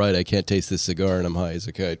think you're right. I can't taste this cigar, and I'm high as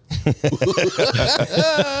a kite.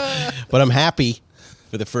 But I'm happy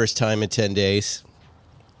for the first time in 10 days.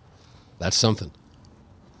 That's something.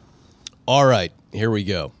 All right, here we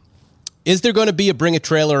go. Is there going to be a bring a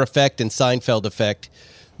trailer effect and Seinfeld effect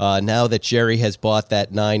now that Jerry has bought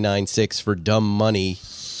that 996 for dumb money?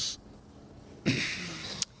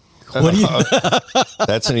 What do you?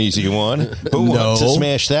 That's an easy one. Who wants to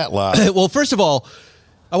smash that lot? Well, first of all,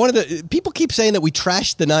 people keep saying that we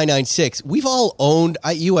trashed the 996. We've all owned,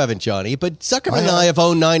 you haven't, Johnny, but Zuckerman and I have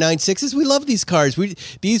owned 996s. We love these cars.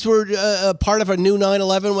 These were part of our new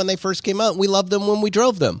 911 when they first came out, and we loved them when we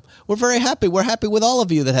drove them. We're very happy. We're happy with all of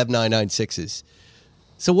you that have 996s.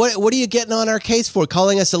 So what are you getting on our case for,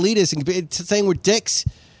 calling us elitists and saying we're dicks?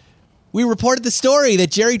 We reported the story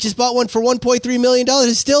that Jerry just bought one for $1.3 million,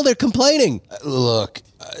 and still they're complaining. Look,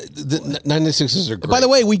 the 996s are great. By the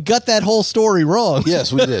way, we got that whole story wrong.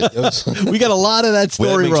 Yes, we did. We got a lot of that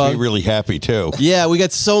story that wrong. makes me really happy, too. Yeah, we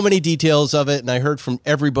got so many details of it, and I heard from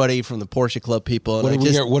everybody, from the Porsche Club people. And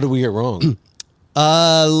what did we get wrong?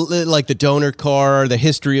 Like the donor car, the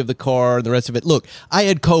history of the car, and the rest of it. Look, I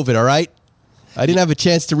had COVID, all right? I didn't have a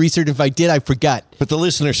chance to research. If I did, I forgot. But the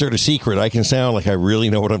listeners heard a secret. I can sound like I really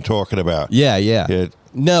know what I'm talking about. Yeah.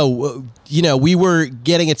 No, we were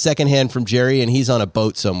getting it secondhand from Jerry, and he's on a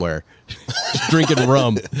boat somewhere drinking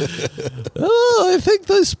rum. I think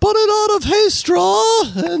they spun it out of hay straw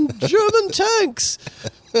and German tanks.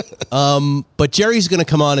 But Jerry's going to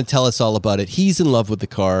come on and tell us all about it. He's in love with the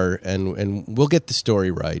car, and we'll get the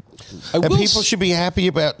story right. And people should be happy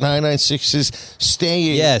about 996s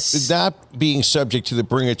staying, not being subject to the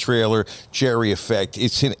bring a trailer Jerry effect.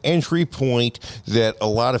 It's an entry point that a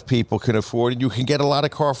lot of people can afford, and you can get a lot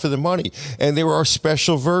of car for the money. And there are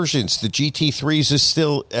special versions. The GT3s is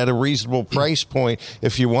still at a reasonable price point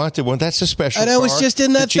if you wanted one. That's a special car. And I was just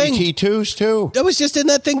in that thing. GT2s, too. I was just in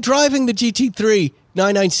that thing driving the GT3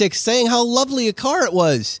 996, saying how lovely a car it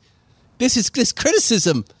was. This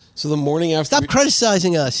criticism. So the morning after... Stop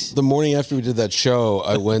criticizing us. The morning after we did that show,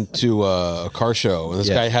 I went to a car show, and this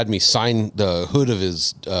guy had me sign the hood of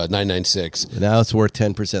his 996. Now it's worth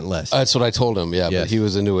 10% less. That's what I told him, but he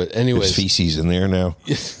was into it. Anyways. There's feces in there now.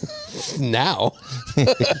 Now.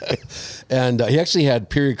 And he actually had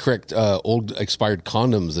period correct old expired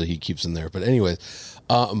condoms that he keeps in there. But anyways...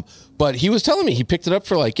 but he was telling me he picked it up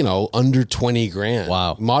for under 20 grand.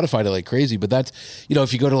 Wow. Modified it like crazy. But that's,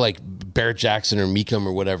 if you go to like Barrett Jackson or Mecum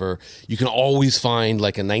or whatever, you can always find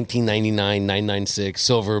like a 1999 996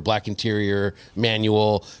 silver black interior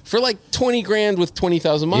manual for like 20 grand with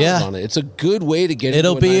 20,000 miles on it. It's a good way to get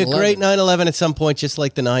It'll be a great 911 at some point, just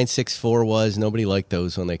like the 964 was. Nobody liked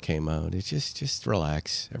those when they came out. It's just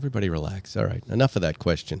relax. Everybody relax. All right. Enough of that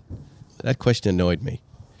question. That question annoyed me.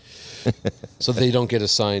 So they don't get a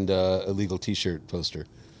signed illegal T-shirt poster.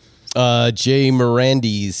 Jay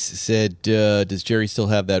Morandis said, does Jerry still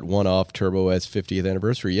have that one-off Turbo S 50th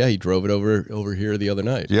anniversary? Yeah, he drove it over here the other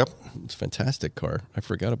night. Yep. It's a fantastic car. I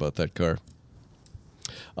forgot about that car.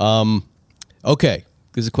 Okay.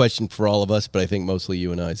 This is a question for all of us, but I think mostly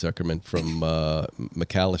you and I, Zuckerman, from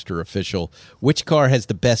McAllister Official. Which car has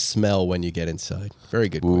the best smell when you get inside? Very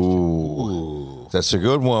good question. Ooh. That's a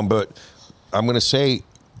good one, but I'm going to say...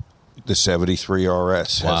 The 73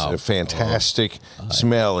 RS has a fantastic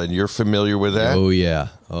smell, and you're familiar with that? Oh, yeah.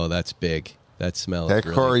 Oh, that's big. That smell that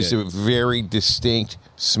is car really is good. a very distinct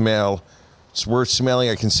smell. It's worth smelling.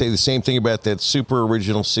 I can say the same thing about that super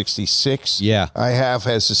original 66 I have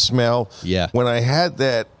has a smell. Yeah. When I had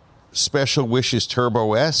that Special Wishes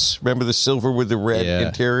Turbo S, remember the silver with the red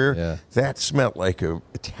interior? Yeah. That smelled like an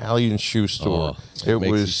Italian shoe store. It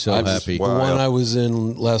makes you so happy. The one I was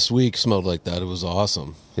in last week smelled like that. It was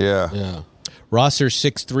awesome. Yeah.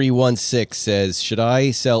 Rosser6316 says, should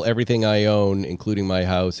I sell everything I own, including my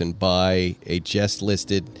house, and buy a just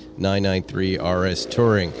listed 993 RS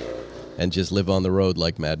Touring and just live on the road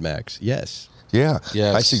like Mad Max? Yes. Yeah,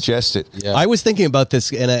 yes. I suggest it. Yeah. I was thinking about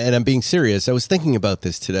this, and I'm being serious. I was thinking about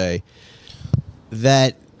this today,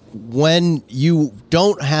 that when you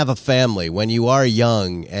don't have a family, when you are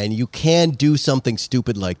young, and you can do something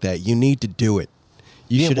stupid like that, you need to do it.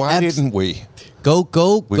 Why didn't we?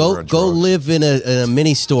 Go live in a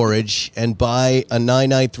mini storage and buy a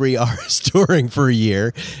 993 RS Touring for a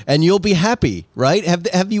year, and you'll be happy, right?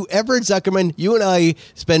 Have you ever, Zuckerman? You and I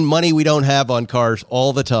spend money we don't have on cars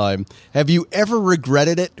all the time. Have you ever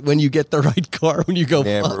regretted it when you get the right car? When you go,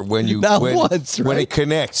 never. When it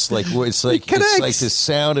connects, it's like the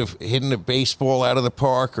sound of hitting a baseball out of the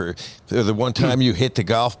park, or the one time you hit the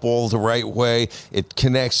golf ball the right way. It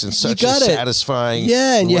connects in such a satisfying.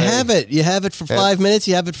 Yeah, and way. you have it for 5 minutes.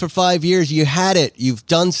 You have it for 5 years. You had it. You've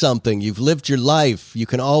done something. You've lived your life. You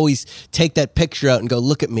can always take that picture out and go,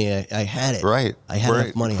 look at me. I had it. Right. I had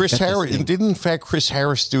enough money. Chris Harris, didn't in fact Chris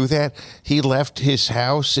Harris do that? He left his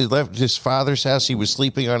house. He left his father's house. He was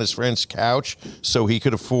sleeping on his friend's couch so he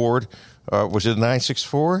could afford. Was it a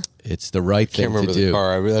 964? It's the right thing to do. I can't remember the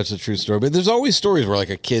car. I mean, that's a true story. But there's always stories where,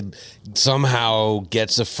 like, a kid somehow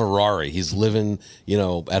gets a Ferrari. He's living,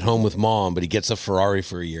 at home with mom, but he gets a Ferrari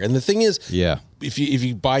for a year. And the thing is, if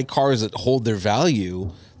you buy cars that hold their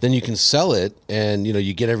value, then you can sell it, and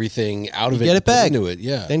you get everything out of it. Get it back into it.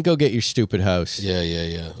 Yeah. Then go get your stupid house.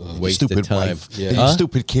 Yeah. Waste stupid of time. wife. Yeah.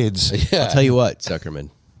 Stupid kids. I'll tell you what,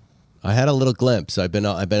 Zuckerman. I had a little glimpse. I've been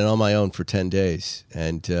on my own for 10 days,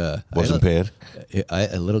 and wasn't bad.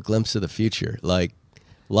 A little glimpse of the future. Like,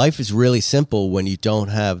 life is really simple when you don't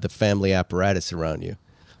have the family apparatus around you.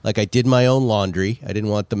 Like, I did my own laundry. I didn't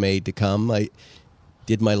want the maid to come. I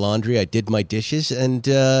did my laundry. I did my dishes, and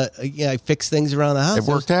I fixed things around the house. It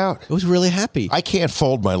worked out. I was really happy. I can't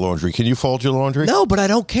fold my laundry. Can you fold your laundry? No, but I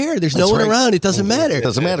don't care. There's no one around. It doesn't matter. It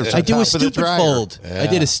doesn't matter. I do a stupid fold. Yeah. I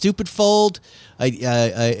did a stupid fold.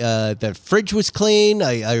 The fridge was clean.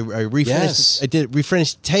 I refinished. Yes. I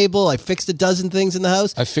refinished the table. I fixed a dozen things in the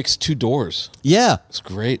house. I fixed 2 doors. Yeah, it's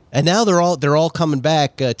great. And now they're all coming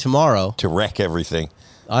back tomorrow to wreck everything.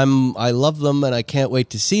 I love them, and I can't wait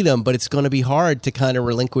to see them. But it's going to be hard to kind of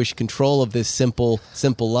relinquish control of this simple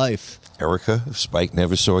life. Erica, if Spike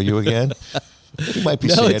never saw you again, you might be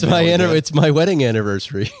no, sad. It's my wedding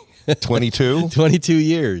anniversary. 22? 22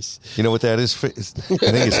 years. You know what that is? I think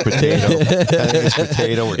it's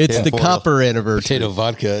potato. It's the copper anniversary. Potato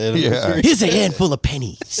vodka anniversary. Yeah. Here's a handful of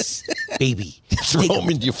pennies, baby. Throw them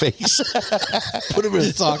in your face. Put them in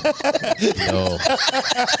a sock. No.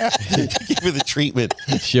 Give her the treatment.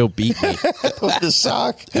 She'll beat me. With the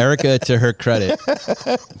sock. Erica, to her credit,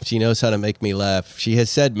 she knows how to make me laugh. She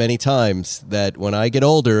has said many times that when I get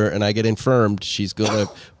older and I get infirmed, she's going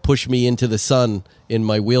to push me into the sun in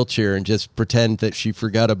my wheelchair and just pretend that she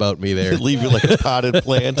forgot about me there. Leave you like a potted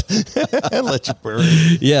plant and let you burn.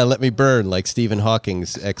 Yeah, let me burn like Stephen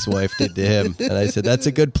Hawking's ex-wife did to him. And I said, that's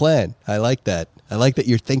a good plan. I like that. I like that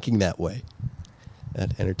you're thinking that way.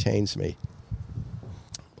 That entertains me.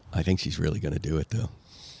 I think she's really going to do it, though.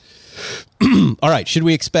 All right. Should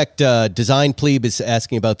we expect Design Plebe is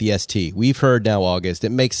asking about the ST? We've heard now August. It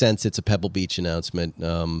makes sense. It's a Pebble Beach announcement,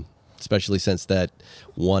 especially since that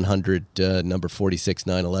 100 number 46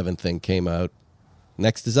 911 thing came out.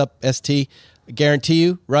 Next is up ST. I guarantee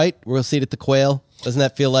you, right? We'll see it at the Quail. Doesn't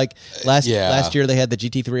that feel like last year they had the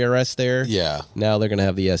GT3 RS there? Yeah. Now they're going to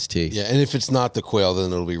have the ST. Yeah, and if it's not the Quail,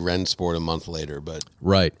 then it'll be Rennsport a month later. But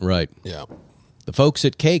right. Yeah. The folks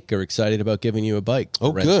at Cake are excited about giving you a bike.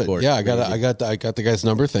 Oh, good. Sport. Yeah, I got the guy's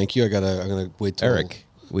number. Thank you. I'm gonna wait till Eric.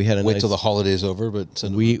 We had till the holiday's over, but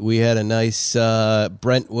we had a nice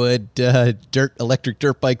Brentwood electric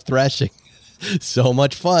dirt bike thrashing. So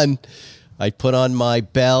much fun. I put on my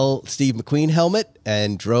Bell Steve McQueen helmet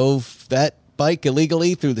and drove that bike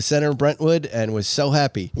illegally through the center of Brentwood and was so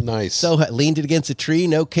happy. Nice. Leaned it against a tree,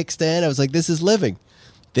 no kickstand. I was like, this is living.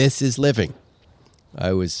 This is living.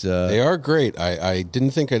 I was. They are great. I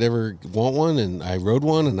didn't think I'd ever want one, and I rode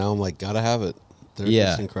one, and now I'm like, gotta have it. They're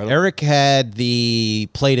just incredible. Eric had the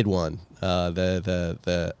plated one,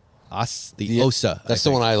 the Osa. That's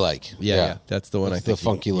the one I like. Yeah. That's the one. I think the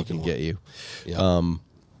funky looking one. Get you. Yeah.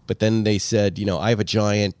 But then they said, I have a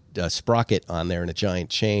giant sprocket on there and a giant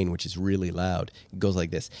chain, which is really loud. It goes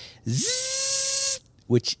like this, Zzz,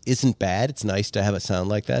 which isn't bad. It's nice to have a sound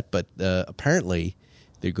like that, but apparently.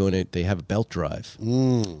 They have a belt drive.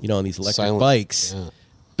 On these electric bikes,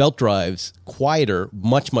 belt drives quieter,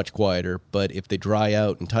 much, much quieter. But if they dry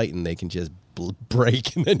out and tighten, they can just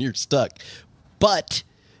break and then you're stuck. But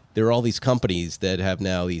there are all these companies that have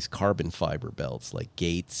now these carbon fiber belts like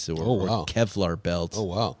Gates or Kevlar belts. Oh,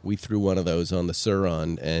 wow. We threw one of those on the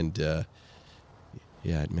Sur-Ron and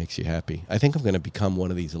it makes you happy. I think I'm going to become one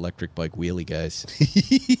of these electric bike wheelie guys.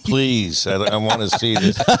 Please, I want to see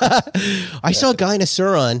this. I saw a guy in a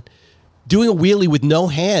Sur-Ron doing a wheelie with no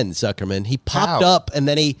hands, Zuckerman. He popped up and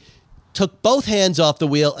then he took both hands off the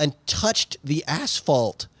wheel and touched the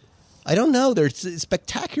asphalt I don't know. They're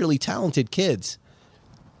spectacularly talented kids.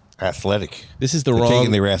 Athletic. This is the They're wrong.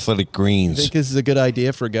 taking their athletic greens. I think this is a good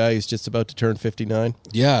idea for a guy who's just about to turn 59.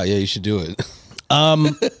 Yeah, you should do it.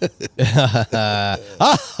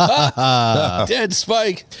 Dead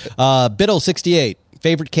Spike. Biddle 68.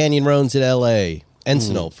 Favorite canyon runs in L.A.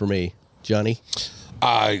 Encinal for me. Johnny?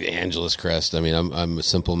 Angeles Crest. I mean, I'm a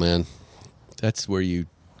simple man. That's where you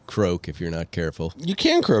croak if you're not careful. You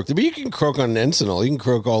can croak. But you can croak on Encinal. You can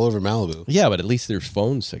croak all over Malibu. Yeah, but at least there's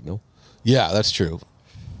phone signal. Yeah, that's true.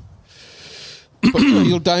 But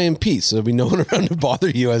you'll die in peace. There'll be no one around to bother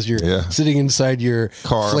you as you're sitting inside your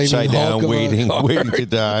car flaming upside down, Hulk waiting to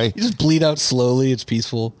die. You just bleed out slowly. It's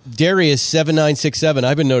peaceful. Darius 7967.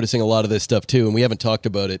 I've been noticing a lot of this stuff too, and we haven't talked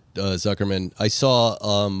about it, Zuckerman. I saw,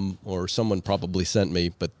 or someone probably sent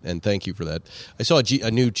me, and thank you for that. I saw a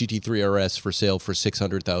new GT3 RS for sale for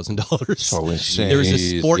 $600,000. So insane. There's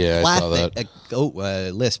a Sport Classic.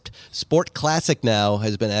 Lisped. Sport Classic now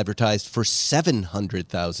has been advertised for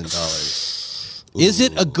 $700,000. Is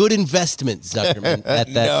it a good investment, Zuckerman,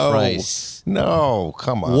 at that price? No,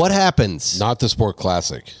 come on. What happens? Not the Sport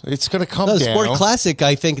Classic. It's going to come down. The Sport Classic,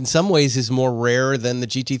 I think, in some ways, is more rare than the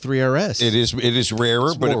GT3 RS. It is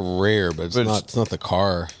rarer, it's more rare, but it's not the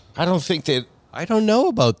car. I don't think that. I don't know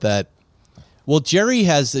about that. Well, Jerry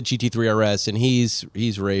has the GT3 RS, and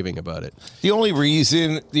he's raving about it. The only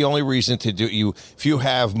reason to do if you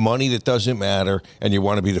have money that doesn't matter and you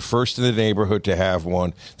want to be the first in the neighborhood to have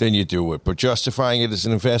one, then you do it. But justifying it as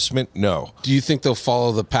an investment, no. Do you think they'll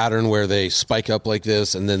follow the pattern where they spike up like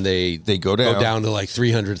this and then they go down to like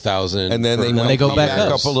 300,000, and then they go back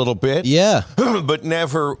up a little bit? Yeah, but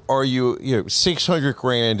never are you.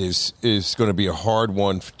 $600,000 is going to be a hard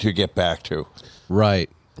one to get back to. Right.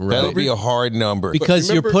 That'll be a hard number because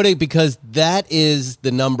that is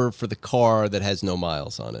the number for the car that has no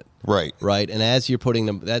miles on it. Right. And as you're putting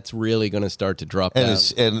them, that's really going to start to drop down.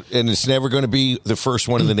 And it's never going to be the first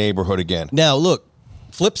one in the neighborhood again. Now, look,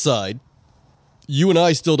 flip side, you and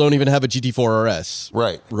I still don't even have a GT4 RS.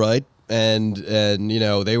 Right. And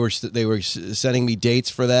they were sending me dates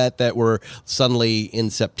for that were suddenly in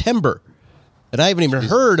September. And I haven't even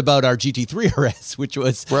heard about our GT3 RS, which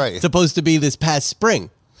was supposed to be this past spring.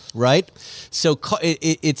 Right? So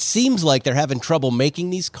it seems like they're having trouble making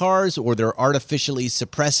these cars, or they're artificially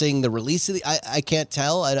suppressing the release of I can't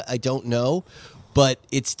tell. I don't know. But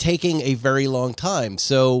it's taking a very long time.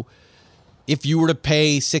 So if you were to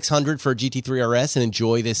pay $600 for a GT3 RS and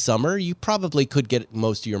enjoy this summer, you probably could get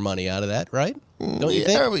most of your money out of that, right? Don't you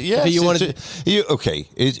think? Yes.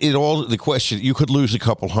 The question, you could lose a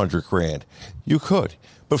couple $100,000. You could.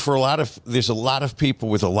 But there's a lot of people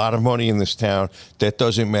with a lot of money in this town that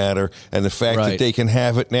doesn't matter, and the fact that they can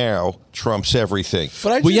have it now trumps everything.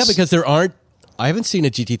 Because I haven't seen a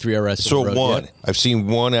GT3 RS. So one. Yet. I've seen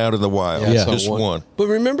one out in the wild. Yeah. Just one. But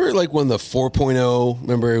remember, like when the 4.0,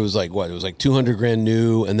 remember it was like what? It was like $200,000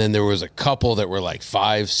 new, and then there was a couple that were like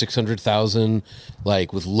 $500,000-$600,000,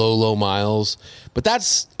 like with low miles. But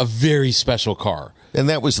that's a very special car. And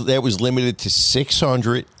that was limited to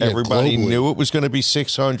 600. Everybody knew it was going to be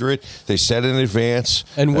 600. They said in advance.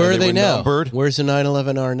 And where are they now? Numbered. Where's the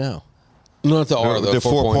 911R now? Not the R, the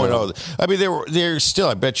 4.0. I mean, they're still.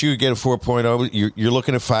 I bet you get a 4.0. You're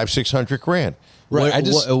looking at $500,000-$600,000. Right.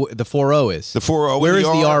 The 4.0 is the 4.0. Where is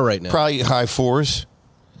the R right now? Probably high fours.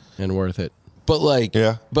 And worth it. But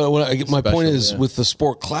But my point is, yeah. with the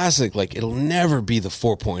Sport Classic, like it'll never be the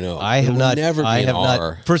 4.0. I have not. Never be I have an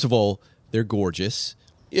R. not. First of all, they're gorgeous.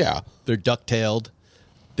 Yeah, they're duck-tailed.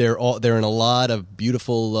 They're in a lot of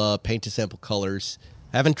beautiful paint-to-sample colors.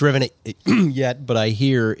 Haven't driven it yet, but I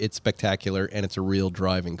hear it's spectacular, and it's a real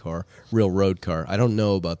driving car, real road car. I don't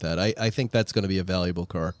know about that. I think that's going to be a valuable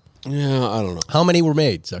car. Yeah, I don't know. How many were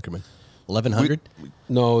made, Zuckerman? 1,100?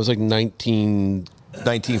 No, it was like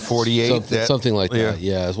 1948, something like that.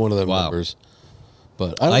 Yeah, it's one of them numbers.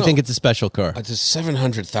 But I think it's a special car. Just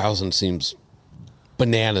 700,000 seems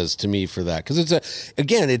bananas to me for that, because it's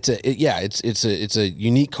a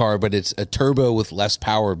unique car, but it's a turbo with less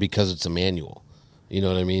power because it's a manual. You know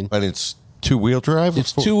what I mean? But it's two-wheel drive?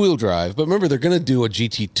 It's two-wheel drive. But remember, they're going to do a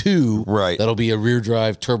GT2. Right. That'll be a rear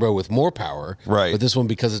drive turbo with more power. Right. But this one,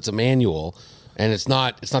 because it's a manual, and it's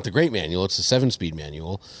not the great manual, it's a 7-speed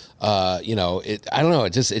manual. I don't know.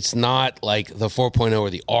 It's not like the 4.0 or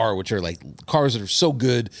the R, which are like cars that are so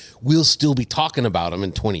good, we'll still be talking about them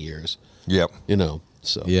in 20 years. Yep.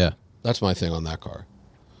 So yeah, that's my thing on that car.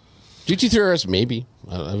 GT3 RS, maybe.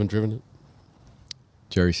 I haven't driven it.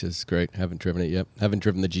 Jerry says, great. Haven't driven it yet. Haven't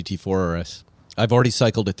driven the GT4 RS. I've already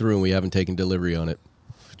cycled it through, and we haven't taken delivery on it.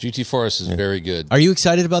 GT4S is very good. Are you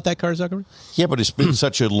excited about that car, Zuckerman? Yeah, but it's been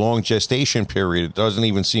such a long gestation period. It doesn't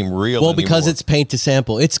even seem real Well, because anymore. it's paint to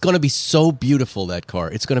sample. It's going to be so beautiful, that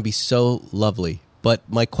car. It's going to be so lovely. But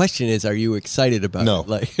my question is, are you excited about No. it?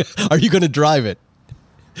 Like, are you going to drive it?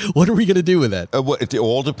 What are we going to do with that? It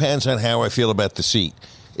all depends on how I feel about the seat.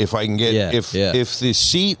 If I can get, if the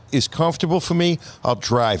seat is comfortable for me, I'll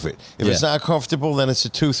drive it. If it's not comfortable, then it's a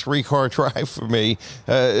 2-3 car drive for me,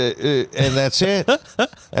 and that's it.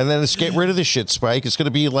 And then let's get rid of the shit, Spike. It's going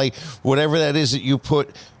to be like whatever that is that you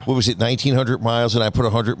put. What was it, 1,900 miles, and I put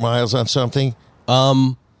 100 miles on something?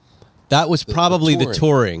 That was probably the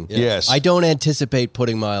touring. Yes. I don't anticipate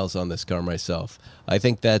putting miles on this car myself. I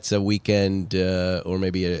think that's a weekend or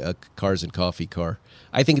maybe a cars and coffee car.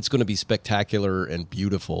 I think it's going to be spectacular and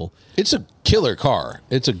beautiful. It's a killer car.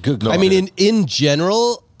 It's a good car. I mean, in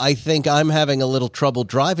general, I think I'm having a little trouble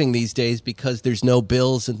driving these days because there's no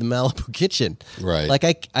bills in the Malibu kitchen. Right. Like,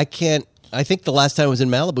 I can't. I think the last time I was in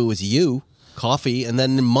Malibu was coffee, and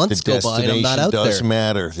then months go by and I'm not out there. The destination does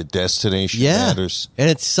matter. The destination matters. And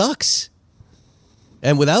it sucks.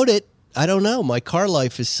 And without it, I don't know. My car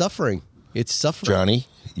life is suffering. It's suffering. Johnny,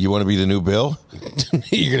 you want to be the new Bill?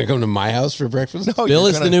 You're going to come to my house for breakfast? No, Bill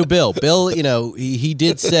is the new Bill. Bill, he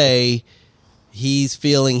did say he's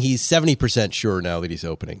 70% sure now that he's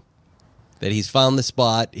opening. That he's found the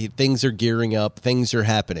spot. Things are gearing up. Things are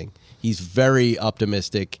happening. He's very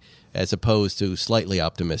optimistic as opposed to slightly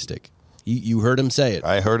optimistic. You heard him say it.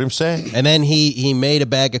 I heard him say it. And then he made a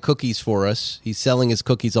bag of cookies for us. He's selling his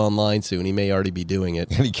cookies online soon. He may already be doing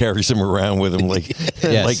it. And he carries them around with him like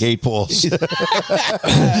like 8 balls.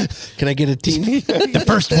 Can I get a teeny? The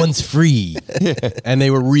first one's free. And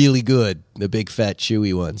they were really good, the big, fat,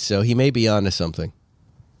 chewy ones. So he may be onto something.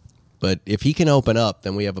 But if he can open up,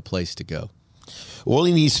 then we have a place to go. All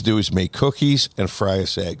he needs to do is make cookies and fry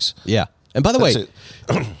us eggs. Yeah. And by the way,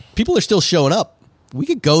 people are still showing up. We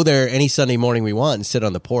could go there any Sunday morning we want and sit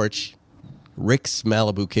on the porch. Rick's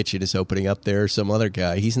Malibu Kitchen is opening up there. Some other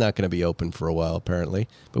guy. He's not going to be open for a while, apparently.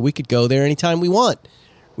 But we could go there anytime we want.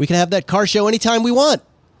 We can have that car show anytime we want.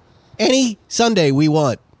 Any Sunday we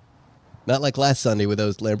want. Not like last Sunday with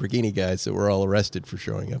those Lamborghini guys that were all arrested for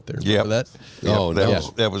showing up there. Remember that? Yep, Oh,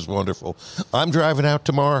 that was wonderful. I'm driving out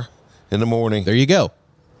tomorrow in the morning. There you go.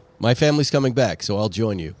 My family's coming back, so I'll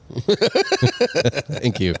join you.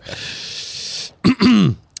 Thank you.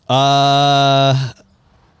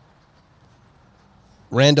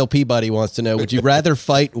 Randall Peabody wants to know, would you rather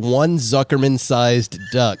fight one Zuckerman-sized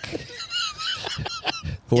duck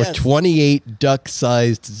or 28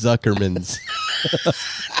 duck-sized Zuckermans?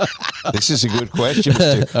 This is a good question,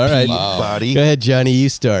 Mr. All right. Peabody. Go ahead, Johnny. You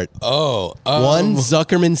start. One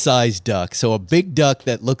Zuckerman-sized duck, so a big duck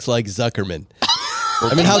that looks like Zuckerman.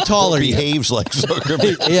 I mean, how tall are you? Behaves like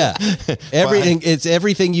Zuckerman. Yeah. Everything. It's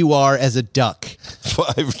everything you are as a duck.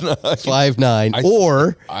 5'9". 5'9",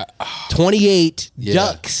 or 28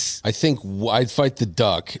 ducks. I think I'd fight the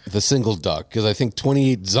duck, the single duck, because I think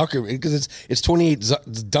 28 Zuckerman, because it's 28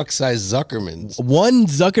 duck-sized Zuckermans. One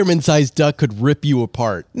Zuckerman-sized duck could rip you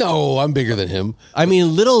apart. No, I'm bigger than him. I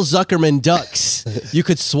mean, little Zuckerman ducks you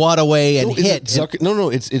could swat away and hit. It's a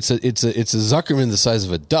Zuckerman the size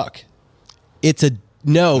of a duck. It's a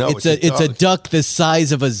duck the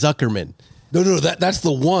size of a Zuckerman. No, that's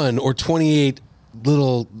the one, or 28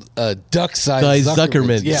 little duck-sized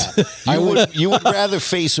Zuckermans. Yeah, you would rather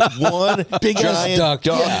face one big giant duck.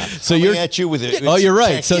 Yeah. So you're at you with it. Oh, you're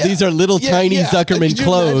right. So these are little tiny Zuckerman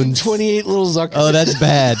clones. 28 little Zuckermans. Oh, that's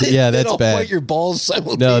bad. Yeah, that's they all bad. Bite your balls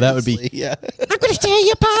simultaneously. No, that would be. Yeah. I'm going to tear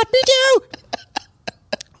you apart, me too.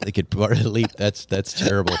 They could part of the leap. That's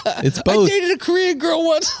terrible. It's both. I dated a Korean girl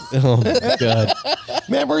once. Oh my god!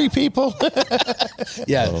 Memory people.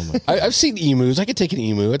 Yeah, I've seen emus. I could take an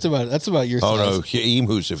emu. That's about your size. Oh no,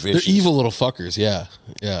 emus are vicious. They're evil little fuckers. Yeah,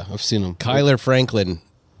 I've seen them. Kyler Franklin.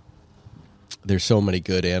 There's so many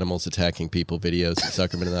good animals attacking people videos that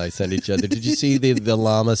Zuckerman and I send each other. Did you see the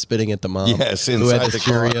llama spitting at the mom? Yes, who had inside the the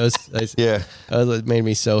car. Cheerios. Yeah. It made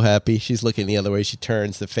me so happy. She's looking the other way. She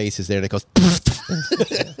turns. The face is there, and it goes.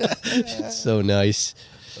 It's so nice.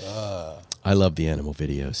 I love the animal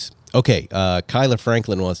videos. Okay, Kyler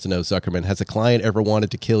Franklin wants to know, Zuckerman, has a client ever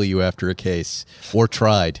wanted to kill you after a case or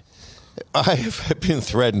tried? I have been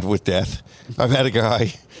threatened with death. I had a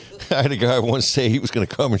guy once say he was going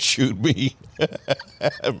to come and shoot me,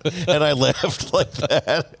 and I laughed like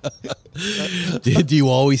that. Did you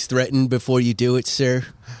always threaten before you do it, sir?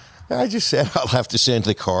 I just said, I'll have to send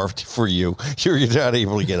the car for you. You're not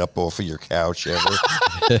able to get up off of your couch ever.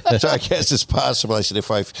 So I guess it's possible. I said,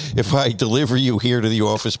 if I deliver you here to the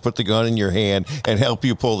office, put the gun in your hand, and help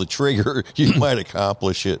you pull the trigger, you might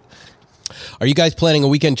accomplish it. Are you guys planning a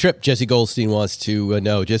weekend trip? Jesse Goldstein wants to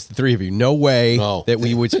know, just the three of you. No way that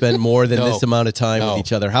we would spend more than this amount of time with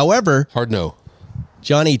each other. However, hard no.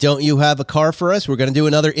 Johnny, don't you have a car for us? We're going to do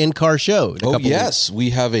another in-car show. Yes. Weeks. We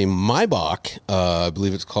have a Maybach. I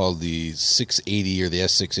believe it's called the 680 or the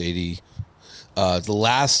S680. The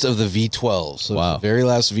last of the V12. So it's the very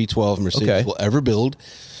last V12 Mercedes will ever build.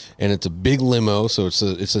 And it's a big limo, so it's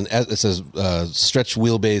a stretch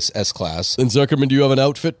wheelbase S-Class. And Zuckerman, do you have an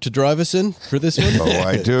outfit to drive us in for this one? Oh,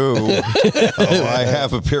 I do. I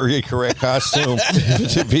have a period correct costume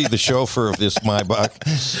to be the chauffeur of this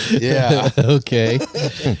Maybach. Yeah. Okay.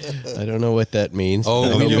 I don't know what that means.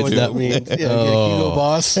 Oh, we know what that means. Yeah, Hugo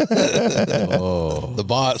Boss. The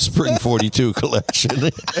Boss. Spring 42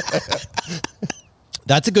 collection.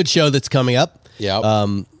 That's a good show that's coming up. Yeah.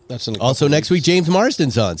 Also, next week, James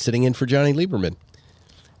Marsden's on, sitting in for Johnny Lieberman.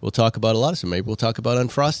 We'll talk about a lot of stuff. Maybe we'll talk about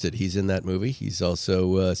Unfrosted. He's in that movie. He's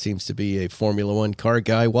also seems to be a Formula One car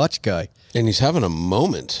guy, watch guy. And he's having a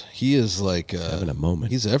moment. He is like... having a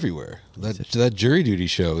moment. He's everywhere. That Jury Duty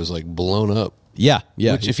show is like blown up. Yeah.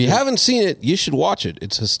 Which, if you haven't seen it, you should watch it.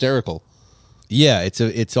 It's hysterical. Yeah,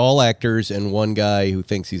 it's all actors and one guy who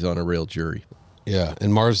thinks he's on a real jury. Yeah,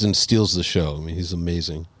 and Marsden steals the show. I mean, he's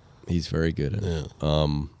amazing. He's very good at it.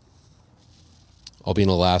 I'll be in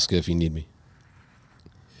Alaska if you need me.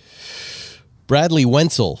 Bradley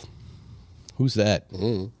Wenzel. Who's that?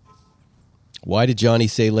 Why did Johnny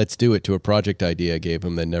say let's do it to a project idea I gave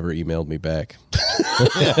him, then never emailed me back?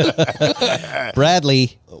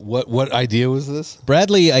 Bradley. What idea was this?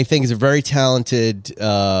 Bradley, I think, is a very talented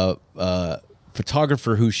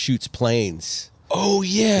photographer who shoots planes. Oh,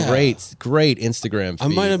 yeah. Great Instagram feed. I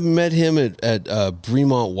might have met him at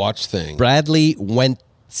Bremont Watch Thing. Bradley Wenzel.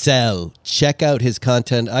 Check out his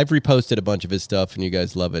content. I've reposted a bunch of his stuff, and you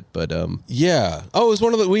guys love it. But yeah. Oh, it was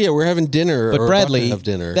one of the. We're having dinner. But Bradley, have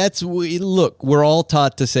dinner. Look. We're all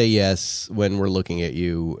taught to say yes when we're looking at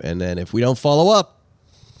you, and then if we don't follow up,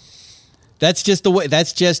 that's just the way.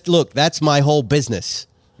 Look. That's my whole business.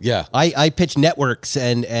 Yeah. I pitch networks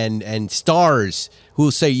and stars who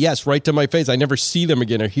will say yes right to my face. I never see them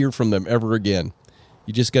again or hear from them ever again.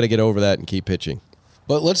 You just got to get over that and keep pitching.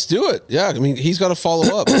 But let's do it. Yeah, I mean, he's got to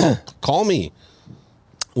follow up. Call me.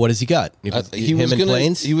 What has he got? He was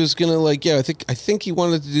gonna I think he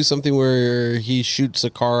wanted to do something where he shoots a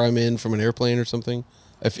car I'm in from an airplane or something.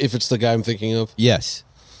 If it's the guy I'm thinking of. Yes,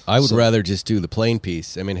 I would rather just do the plane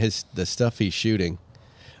piece. I mean, the stuff he's shooting.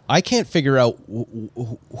 I can't figure out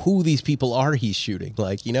who these people are he's shooting.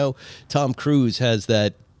 Like, Tom Cruise has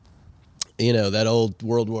that, that old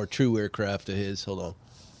World War II aircraft of his. Hold on.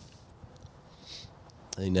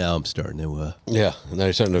 Hey, now I'm starting to... yeah, now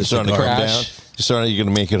you're starting to crash. You're going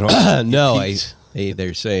to make it home? No,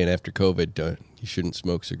 they're saying after COVID, you shouldn't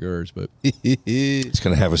smoke cigars, but... He's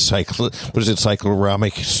going to have a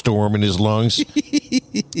cycloramic storm in his lungs?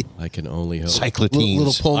 I can only hope.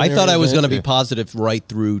 Cyclotines. I thought I was going to be positive right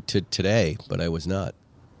through to today, but I was not.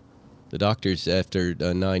 The doctors, after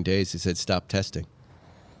 9 days, they said, stop testing.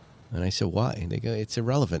 And I said, why? They go, it's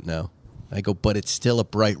irrelevant now. I go, but it's still a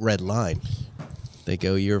bright red line. They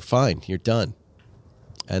go, you're fine. You're done.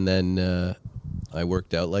 And then I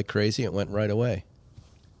worked out like crazy. It went right away.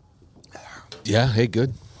 Yeah, hey,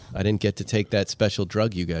 good. I didn't get to take that special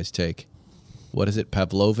drug you guys take. What is it,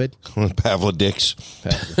 Pavlovid? Pavlodix.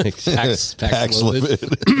 Paxlovid.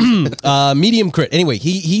 Medium crit. Anyway,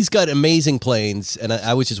 he's got amazing planes, and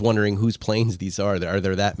I was just wondering whose planes these are. Are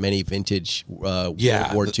there that many vintage World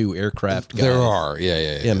War II aircraft guys? There are,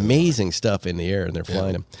 yeah. Amazing stuff in the air, and they're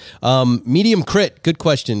flying them. Medium crit. Good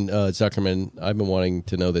question, Zuckerman. I've been wanting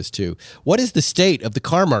to know this, too. What is the state of the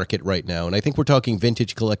car market right now? And I think we're talking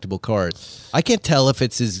vintage collectible cars. I can't tell if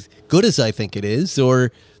it's as good as I think it is,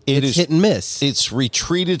 or... It's hit and miss. It's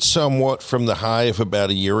retreated somewhat from the high of about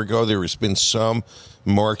a year ago. There has been some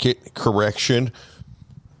market correction.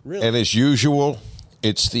 Really? And as usual,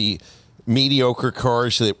 it's the mediocre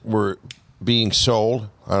cars that were being sold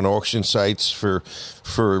on auction sites for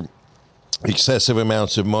excessive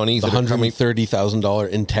amounts of money. The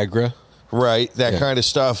 $130,000 Integra. Right, that kind of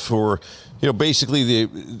stuff. Or, basically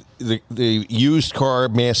the used car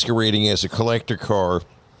masquerading as a collector car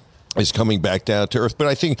is coming back down to earth. But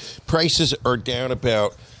I think prices are down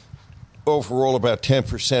overall about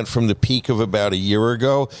 10% from the peak of about a year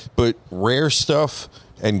ago. But rare stuff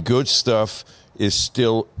and good stuff is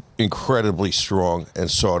still incredibly strong and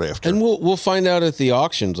sought after. And we'll find out at the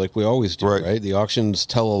auctions like we always do, right? The auctions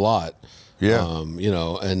tell a lot. Yeah.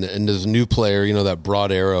 And there's a new player, that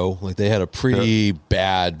Broad Arrow, like they had a pretty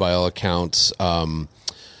bad, by all accounts,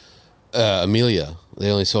 Amelia. They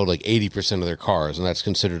only sold like 80% of their cars, and that's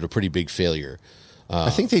considered a pretty big failure. I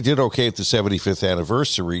think they did okay at the 75th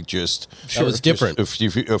anniversary. That was different. A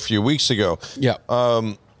few weeks ago. Yeah.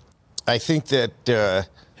 I think that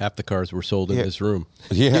half the cars were sold in this room.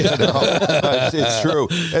 Yeah, no, it's true.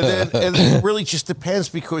 And then it really just depends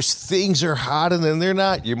because things are hot and then they're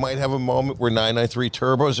not. You might have a moment where 993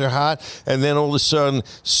 turbos are hot, and then all of a sudden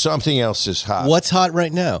something else is hot. What's hot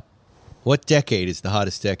right now? What decade is the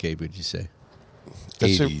hottest decade, would you say?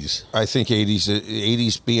 80s. I think 80s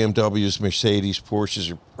BMWs, Mercedes,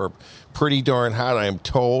 Porsches are pretty darn hot. I am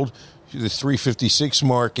told the 356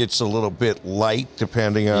 market's a little bit light,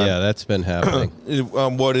 depending on that's been happening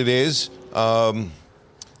on what it is.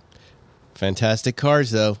 Fantastic cars,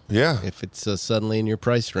 though. Yeah, if it's suddenly in your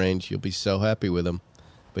price range, you'll be so happy with them.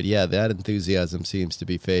 But yeah, that enthusiasm seems to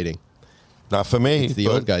be fading. Not for me. It's the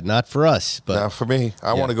old guy. Not for us. But not for me.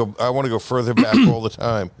 I want to go further back all the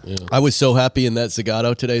time. Yeah. I was so happy in that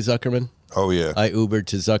Zagato today, Zuckerman. Oh yeah. I Ubered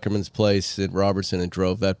to Zuckerman's place in Robertson and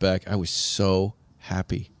drove that back. I was so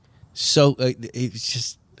happy. So it's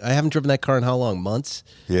just I haven't driven that car in how long? Months.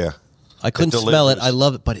 Yeah. I couldn't smell it. I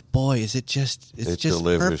love it, but boy, is it just it's just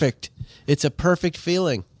delivers. Perfect. It's a perfect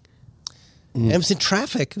feeling. I was in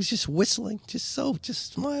traffic. It was just whistling, just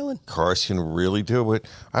smiling. Cars can really do it.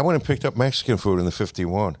 I went and picked up Mexican food in the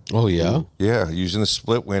 51. Oh, yeah? Yeah, using the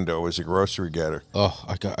split window as a grocery getter. Oh,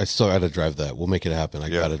 I still got to drive that. We'll make it happen. I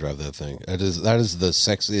got to drive that thing. That is the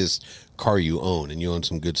sexiest car you own, and you own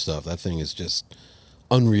some good stuff. That thing is just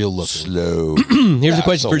unreal looking. Slow. Here's a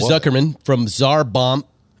question for Zuckerman from Czar Bomb.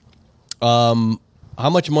 How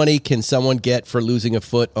much money can someone get for losing a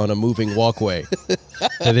foot on a moving walkway?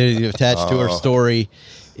 So they're attached to her story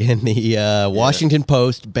in the Washington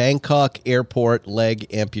Post, Bangkok airport leg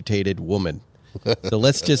amputated woman. So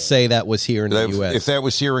let's just say that was here in the U.S. If that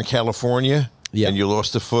was here in California and you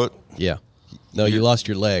lost a foot? Yeah. No, you lost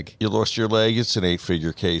your leg. You lost your leg? It's an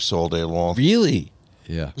 8-figure case all day long. Really?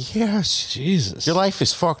 Yeah. Yes. Jesus. Your life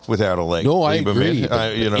is fucked without a leg. No, I agree.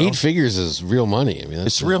 8 figures is real money. I mean,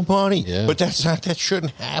 it's real money. Yeah. But that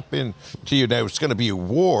shouldn't happen to you. Now, it's going to be a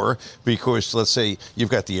war because, let's say, you've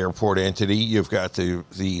got the airport entity, you've got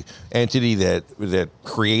the entity that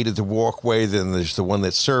created the walkway, then there's the one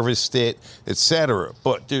that serviced it, etc.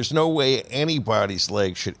 But there's no way anybody's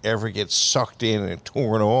leg should ever get sucked in and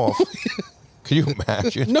torn off. Can you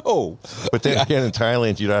imagine? No. But then again, in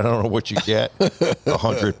Thailand, I don't know what you get.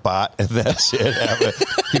 100 baht, and that's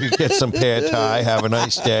it. You get some pad thai, have a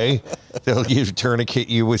nice day. They'll tourniquet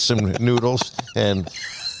you with some noodles and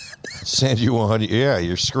send you on. Yeah,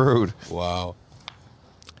 you're screwed. Wow.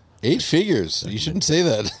 8 figures. You shouldn't say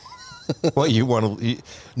that. What, you want to...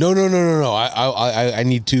 No. I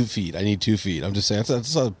need 2 feet. I'm just saying,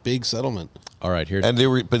 that's a big settlement. All right, here's...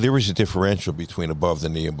 But there was a differential between above the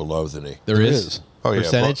knee and below the knee. There is? Oh, yeah.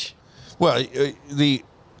 Percentage? Well, the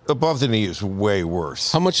above the knee is way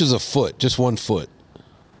worse. How much is a foot? Just 1 foot?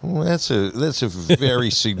 Well, that's a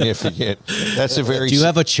very significant... Do you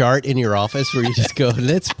have a chart in your office where you just go,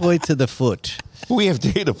 let's point to the foot? We have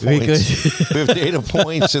data points. We have data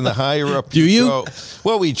points, and the higher up Do you? go.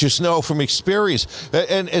 Well, we just know from experience.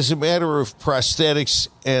 And as a matter of prosthetics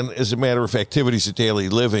and as a matter of activities of daily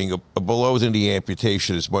living, a below-the-knee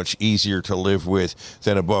amputation is much easier to live with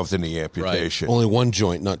than above-the-knee amputation. Right. Only 1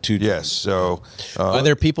 joint, not 2 joints. Yes. So, are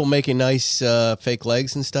there people making nice fake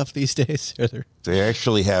legs and stuff these days? They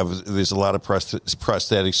actually have. There's a lot of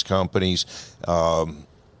prosthetics companies.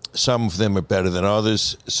 Some of them are better than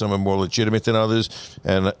others. Some are more legitimate than others.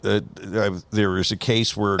 And there is a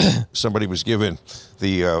case where somebody was given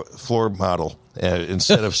the floor model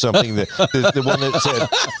instead of something that the one that said,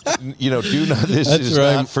 do not. This That's is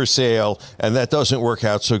right. not for sale, and that doesn't work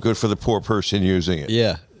out so good for the poor person using it.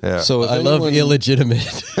 Yeah. Yeah. So I love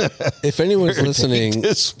illegitimate. If anyone's listening,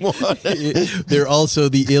 this one. They're also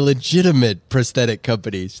the illegitimate prosthetic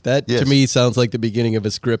companies. That to me sounds like the beginning of a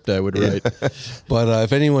script I would write. But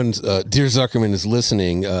if anyone's dear Zuckerman is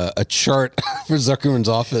listening, a chart for Zuckerman's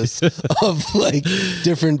office of like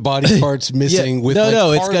different body parts missing with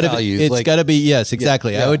it's car got to values. be. It's got to be. Yes,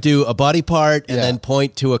 exactly. Yeah. I would do a body part and then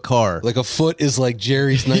point to a car. Like a foot is like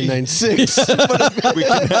Jerry's 996. But we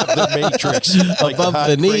can have the Matrix, like above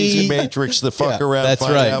the the knee. crazy Matrix, the fuck around, that's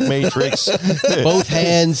find right. out Matrix. Both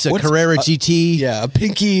hands, a Carrera GT. Yeah, a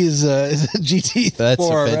pinky is a GT. That's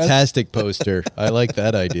a fantastic poster. I like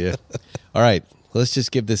that idea. All right, let's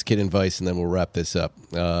just give this kid advice and then we'll wrap this up.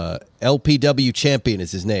 LPW Champion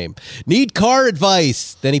is his name. Need car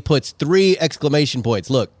advice. Then he puts 3 exclamation points.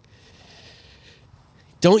 Look,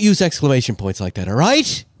 don't use exclamation points like that, all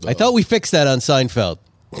right? I thought we fixed that on Seinfeld.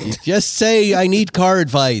 You just say, I need car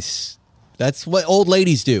advice. That's what old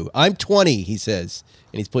ladies do. I'm 20, he says.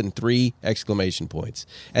 And he's putting 3 exclamation points.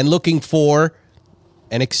 And looking for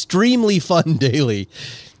and extremely fun daily.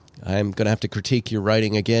 I'm going to have to critique your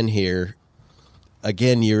writing again here.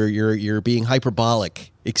 Again, you're being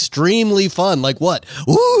hyperbolic. Extremely fun. Like what?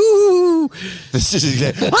 Woo! This is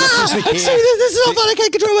this is so fun. I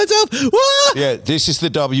can't control myself. Wah! Yeah, this is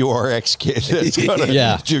the WRX kid that's going to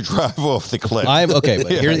drive off the cliff. I'm okay.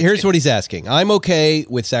 But here's what he's asking. I'm okay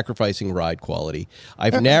with sacrificing ride quality.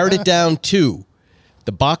 I've narrowed it down to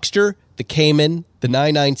the Boxster, the Cayman, the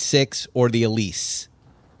 996, or the Elise.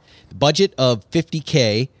 The budget of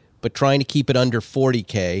 $50K, but trying to keep it under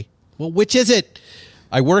 $40K. Well, which is it?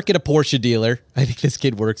 I work at a Porsche dealer. I think this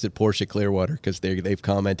kid works at Porsche Clearwater because they've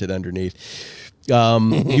commented underneath.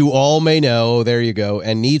 You all may know, there you go,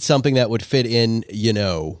 and need something that would fit in,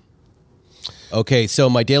 Okay, so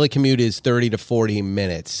my daily commute is 30 to 40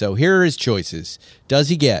 minutes. So here are his choices. Does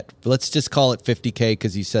he get, let's just call it $50K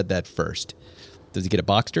because you said that first. Does he get a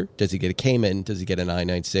Boxster? Does he get a Cayman? Does he get a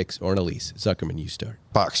 996 or an Elise? Zuckerman, you start.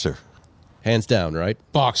 Boxster. Hands down, right?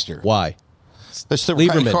 Boxster. Why? That's the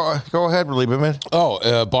Lieberman. Go ahead, Lieberman.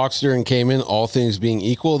 Boxster and Cayman, all things being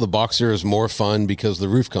equal, the Boxster is more fun because the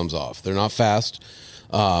roof comes off. They're not fast,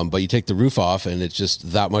 but you take the roof off and it's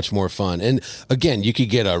just that much more fun. And again, you could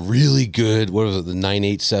get a really good, what was it, the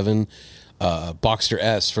 987 Boxster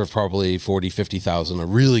S for probably 40, 50,000, a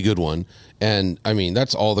really good one. And I mean,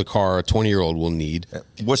 that's all the car a 20-year-old will need.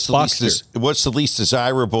 What's the least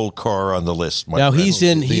desirable car on the list? Now he's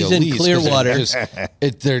in Clearwater.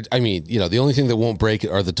 The only thing that won't break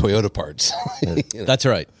are the Toyota parts. That's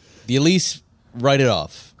right. The Elise, write it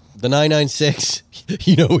off. The 996,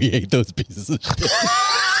 we hate those pieces of shit.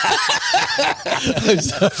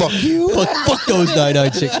 Fuck you. Fuck those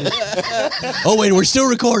 996. Oh, wait, we're still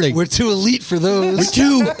recording. We're too elite for those. We're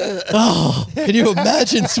too. Oh, can you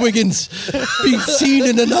imagine Swiggins being seen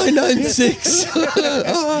in a 996?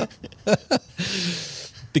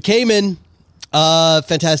 The Cayman,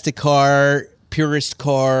 fantastic car, purist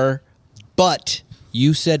car, but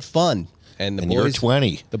you said fun. And boys, you're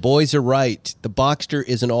 20. The boys are right. The Boxster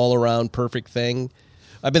is an all-around perfect thing.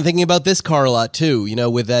 I've been thinking about this car a lot, too,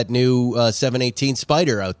 with that new 718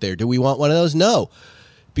 Spider out there. Do we want one of those? No.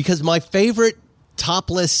 Because my favorite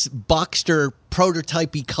topless Boxster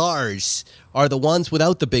prototype-y cars are the ones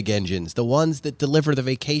without the big engines, the ones that deliver the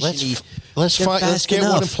vacation-y. Let's get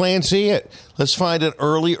one and plan Z it. Let's find it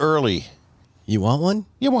early. You want one?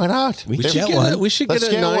 Yeah, why not? We should get one. We should get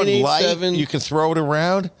a 987. You can throw it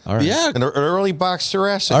around. All right. Yeah. An early Boxster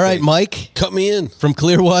S. All right, Mike. Cut me in. From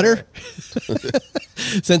Clearwater.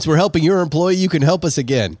 Since we're helping your employee, you can help us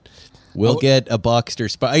again. We'll get a Boxster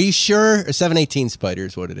Spider. Are you sure? A 718 Spider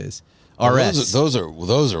is what it is. RS. Those are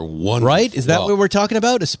wonderful. Right? Is that what we're talking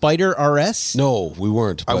about? A Spider RS? No, we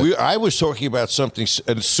weren't. I was talking about something,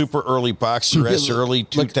 a super early Boxster S, early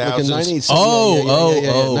 2000s. Like a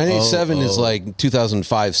 987 is like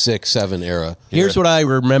 2005, 6, 7 era. Here's what I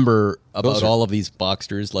remember about all of these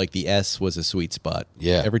Boxsters. Like the S was a sweet spot.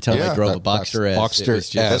 Yeah. Every time I drove a Boxster S. Boxster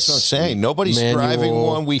S. That's what I'm saying. Nobody's driving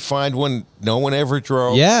one. We find one no one ever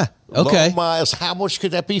drove. Yeah. Okay. Low miles. How much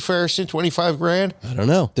could that be, Ferguson? 25 grand? I don't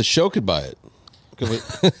know. The show could buy it.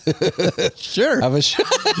 Sure. Have a show.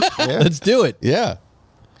 Yeah. Let's do it. Yeah.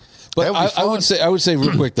 But I would say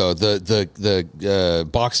real quick though, the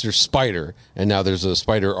Boxster Spider, and now there's a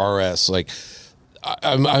Spider RS. Like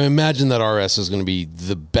I imagine that RS is going to be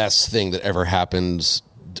the best thing that ever happens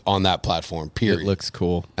on that platform. Period. It looks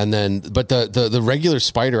cool. And then, but the regular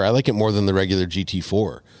Spider, I like it more than the regular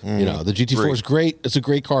GT4. The GT4 is great. It's a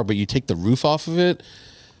great car, but you take the roof off of it.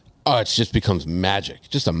 Oh, it just becomes magic.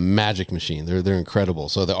 Just a magic machine. They're incredible.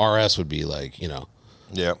 So the RS would be like,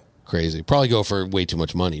 yeah, crazy. Probably go for way too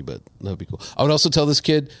much money, but that'd be cool. I would also tell this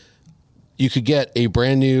kid, you could get a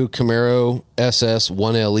brand new Camaro SS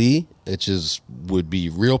 1LE, which would be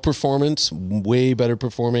real performance, way better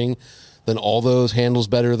performing than all those. Handles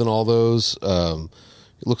better than all those. It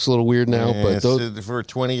looks a little weird now, but for a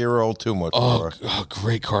 20-year-old, too much more. Oh,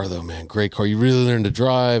 great car though, man! Great car. You really learn to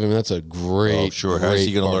drive. I mean, that's a great. Oh, sure. How's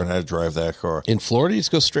he going to learn how to drive that car? In Florida, you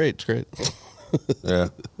just go straight. It's great. Yeah.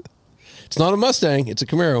 It's not a Mustang. It's a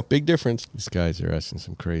Camaro. Big difference. These guys are asking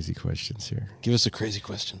some crazy questions here. Give us a crazy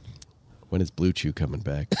question. When is Blue Chew coming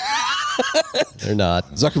back? They're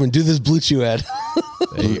not. Zuckerman, do this Blue Chew ad.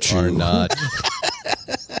 They are not.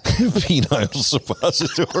 Penile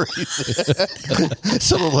suppositories.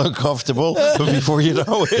 It's a little uncomfortable, but before you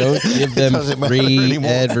know it, don't give them free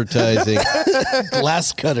advertising.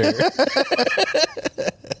 Glass cutter.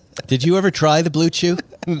 Did you ever try the Blue Chew?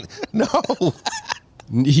 No.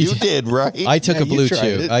 You did, right? I took a Blue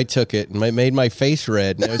Chew. I took it and made my face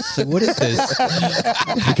red. And I was like, "What is this?"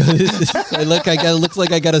 It looks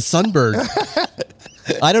like I got a sunburn.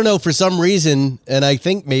 I don't know, for some reason, and I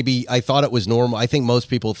think maybe I thought it was normal. I think most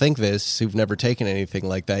people think this who've never taken anything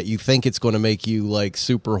like that. You think it's going to make you like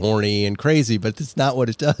super horny and crazy, but it's not what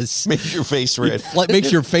it does. Makes your face red. It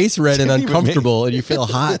makes your face red and uncomfortable, and you feel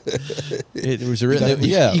hot. It was really,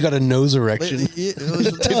 yeah. You got a nose erection.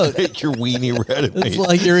 Make your weenie red. It's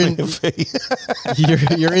like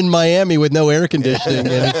you're in Miami with no air conditioning,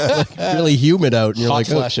 and it's like really humid out, and you're hot like,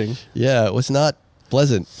 flashing. Yeah, it was not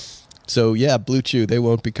pleasant. So yeah, Blue Chew, they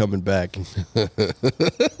won't be coming back.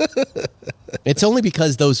 It's only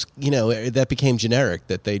because those, that became generic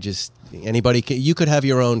that they just you could have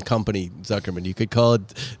your own company, Zuckerman. You could call it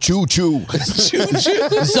Chew Chew.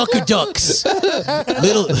 Zucker Ducks.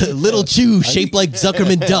 Little Chew shaped like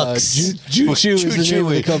Zuckerman Ducks. Chew Chew is the name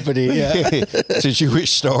of the company. Yeah. It's a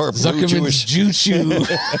Jewish star. Zuckerman's Chew Chew.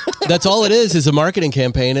 That's all it is a marketing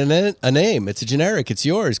campaign and a name. It's a generic. It's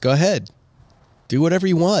yours. Go ahead. Do whatever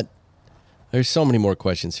you want. There's so many more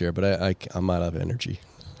questions here, but I'm out of energy.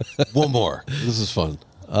 One more. This is fun.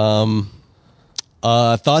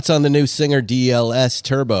 Thoughts on the new Singer DLS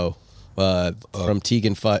Turbo from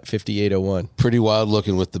Tegan 5801? Pretty wild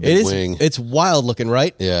looking with the big wing. It's wild looking,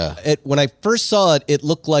 right? Yeah. When I first saw it, it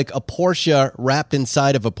looked like a Porsche wrapped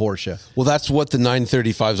inside of a Porsche. Well, that's what the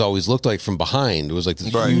 935s always looked like from behind. It was like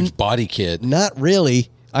this huge body kit. Not really.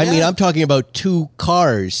 I mean, I'm talking about two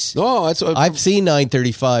cars. Oh, I've seen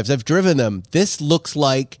 935s. I've driven them. This looks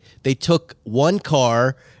like they took one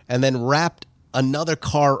car and then wrapped another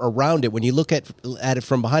car around it. When you look at it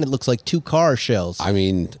from behind, it looks like two car shells. I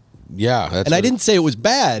mean, yeah. And I didn't say it was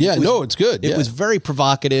bad. Yeah, it's good. It was very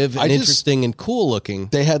provocative and interesting and cool looking.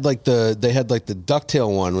 They had like the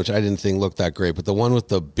ducktail one, which I didn't think looked that great, but the one with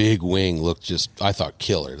the big wing looked I thought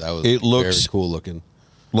killer. That was very cool looking.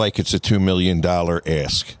 Like it's a $2 million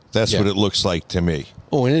ask. That's what it looks like to me.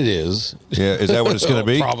 Oh, and it is. Yeah, is that what it's going to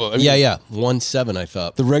be? Probably. I mean, yeah. 1.7, I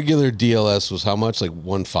thought. The regular DLS was how much? Like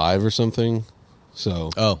 1.5 or something?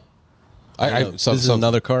 So. Oh. This is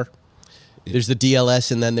another car? There's the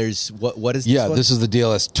DLS, and then there's, what is this one? This is the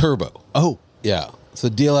DLS Turbo. Oh. Yeah. So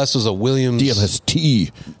the DLS was a Williams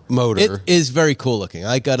DLS-T motor. It is very cool looking.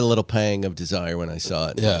 I got a little pang of desire when I saw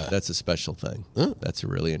it. Yeah. That's a special thing. Huh? That's a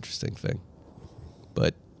really interesting thing.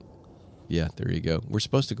 But, yeah, there you go. We're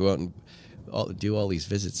supposed to go out and do all these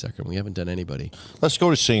visits, Second. We haven't done anybody. Let's go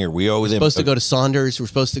to Singer. We're supposed to go to Saunders. We're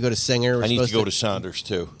supposed to go to Singer. I need to go to Saunders,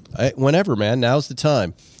 too. Whenever, man. Now's the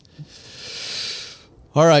time.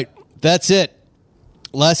 All right. That's it.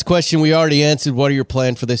 Last question we already answered. What are your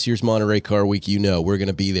plans for this year's Monterey Car Week? We're going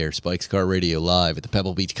to be there. Spike's Car Radio live at the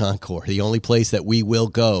Pebble Beach Concours, the only place that we will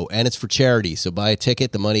go. And it's for charity. So buy a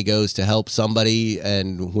ticket. The money goes to help somebody,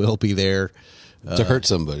 and we'll be there. To hurt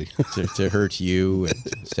somebody. to hurt you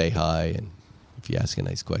and say hi. And if you ask a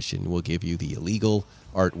nice question, we'll give you the illegal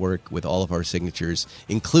artwork with all of our signatures,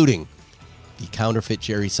 including the counterfeit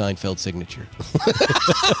Jerry Seinfeld signature.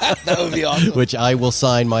 That would be awesome. Which I will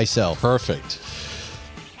sign myself. Perfect.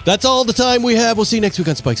 That's all the time we have. We'll see you next week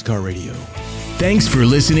on Spike's Car Radio. Thanks for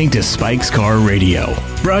listening to Spike's Car Radio,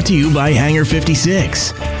 brought to you by Hangar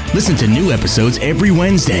 56. Listen to new episodes every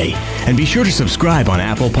Wednesday, and be sure to subscribe on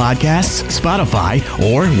Apple Podcasts, Spotify,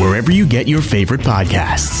 or wherever you get your favorite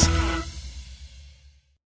podcasts.